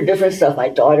 for different stuff. My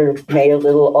daughter made a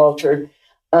little altar.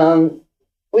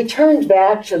 We turned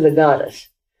back to the goddess.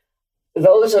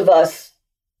 Those of us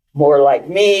more like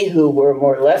me, who were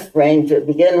more left-brained to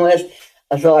begin with,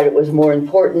 I thought it was more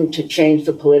important to change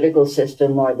the political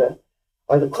system or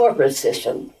the corporate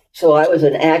system. So I was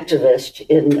an activist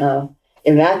in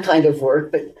that kind of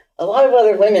work, but a lot of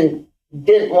other women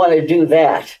didn't want to do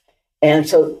that. And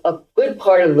so a good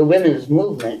part of the women's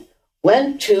movement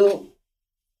went to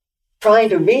trying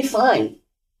to refine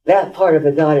that part of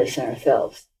the goddess in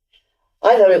ourselves.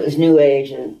 I thought it was New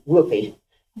Age and whoopee.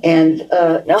 And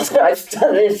now that I've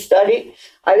done this study,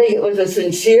 I think it was a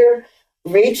sincere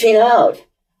reaching out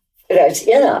that's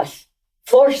in us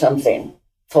for something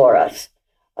for us.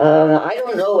 I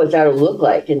don't know what that'll look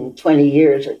like in 20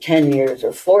 years or 10 years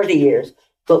or 40 years,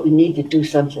 but we need to do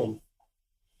something.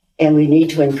 And we need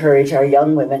to encourage our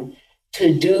young women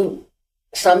to do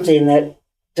something that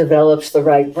develops the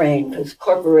right brain, because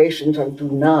corporations do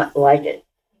not like it.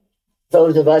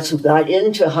 Those of us who got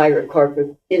into higher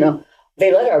corporate,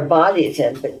 they let our bodies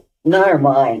in, but not our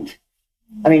mind.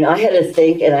 I mean, I had to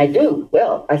think, and I do.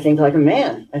 Well, I think like a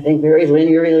man. I think very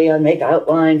linearly. I make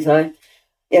outlines.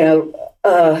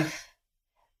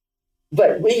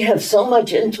 But we have so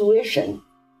much intuition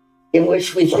in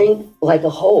which we think like a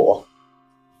whole.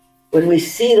 When we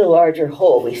see the larger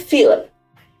whole, we feel it.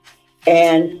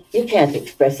 And you can't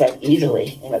express that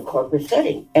easily in a corporate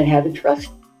setting and have it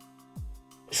trust.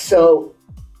 So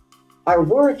our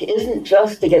work isn't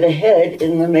just to get ahead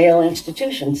in the male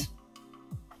institutions.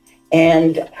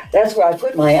 And that's where I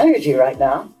put my energy right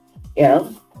now.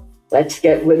 Let's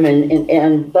get women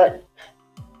in. But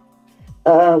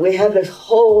we have this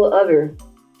whole other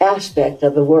aspect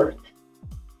of the work.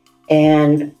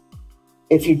 And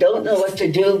if you don't know what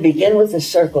to do, begin with a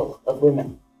circle of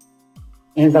women.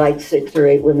 Invite 6 or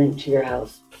 8 women to your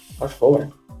house, or 4.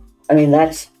 I mean,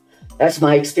 that's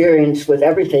my experience with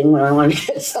everything when I want to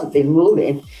get something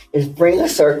moving, is bring a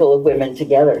circle of women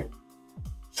together.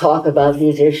 Talk about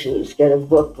these issues, get a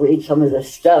book, read some of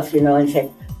this stuff, and say,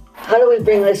 how do we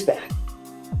bring this back?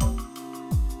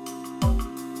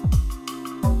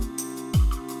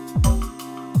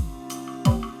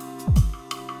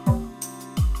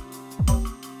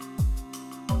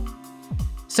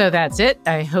 So that's it.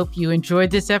 I hope you enjoyed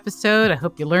this episode. I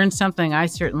hope you learned something. I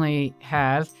certainly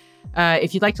have.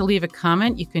 If you'd like to leave a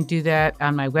comment, you can do that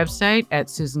on my website at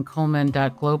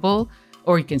susancoleman.global,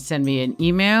 or you can send me an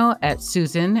email at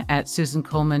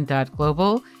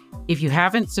susan@susancoleman.global. If you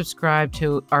haven't subscribed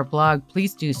to our blog,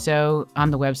 please do so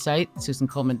on the website,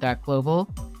 susancoleman.global.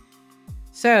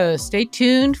 So stay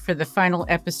tuned for the final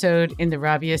episode in the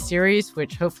Rabia series,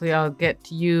 which hopefully I'll get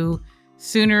to you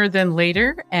sooner than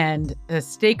later. And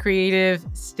stay creative,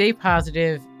 stay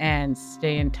positive, and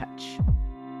stay in touch.